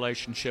about your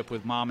relationship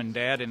with mom and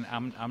dad. And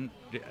I'm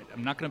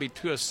not going to be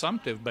too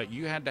assumptive, but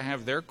you had to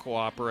have their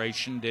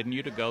cooperation, didn't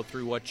you, to go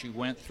through what you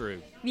went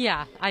through?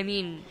 Yeah, I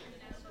mean,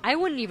 I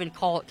wouldn't even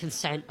call it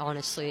consent,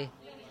 honestly.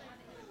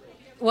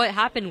 What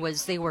happened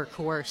was they were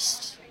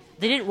coerced.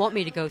 They didn't want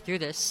me to go through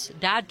this.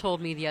 Dad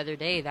told me the other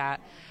day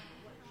that,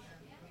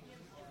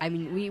 I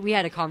mean, we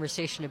had a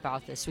conversation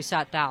about this. We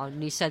sat down,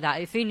 and he said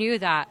that if he knew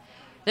that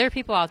there are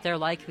people out there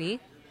like me,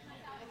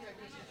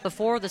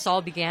 before this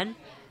all began,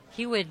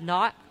 he would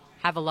not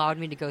have allowed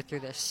me to go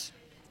through this.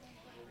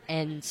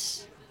 And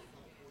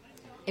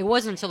it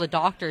wasn't until the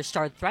doctors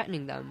started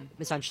threatening them,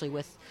 essentially,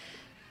 with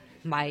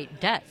my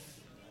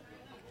death,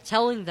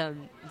 telling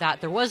them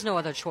that there was no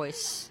other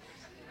choice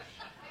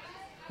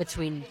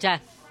between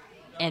death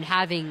and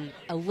having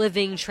a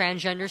living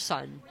transgender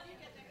son,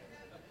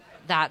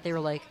 that they were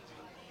like,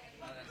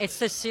 it's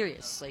this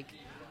serious. Like,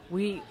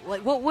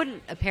 what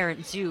wouldn't a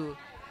parent do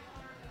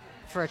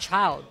for a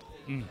child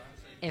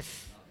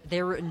if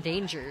they were in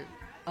danger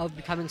of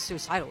becoming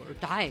suicidal or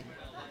dying?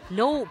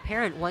 No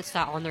parent wants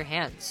that on their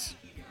hands.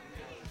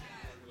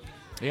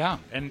 Yeah,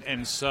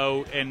 and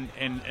so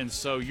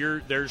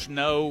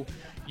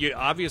you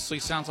obviously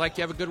sounds like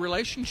you have a good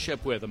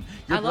relationship with him.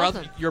 I love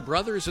him. Your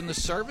brother is in the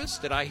service.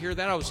 Did I hear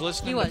that? I was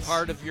listening to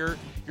part of your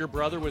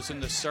brother was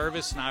in the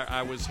service, and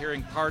I was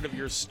hearing part of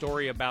your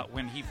story about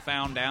when he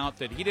found out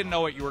that he didn't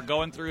know what you were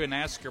going through, and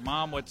asked your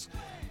mom, what's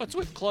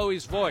with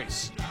Chloe's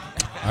voice?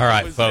 All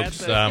right,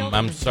 folks,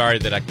 I'm sorry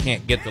that I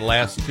can't get the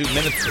last 2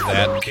 minutes of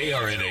that.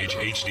 KRNH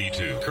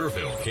HD2,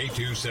 Kerrville,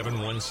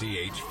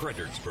 K271CH,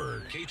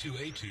 Fredericksburg,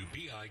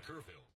 K2A2BI, Kerrville.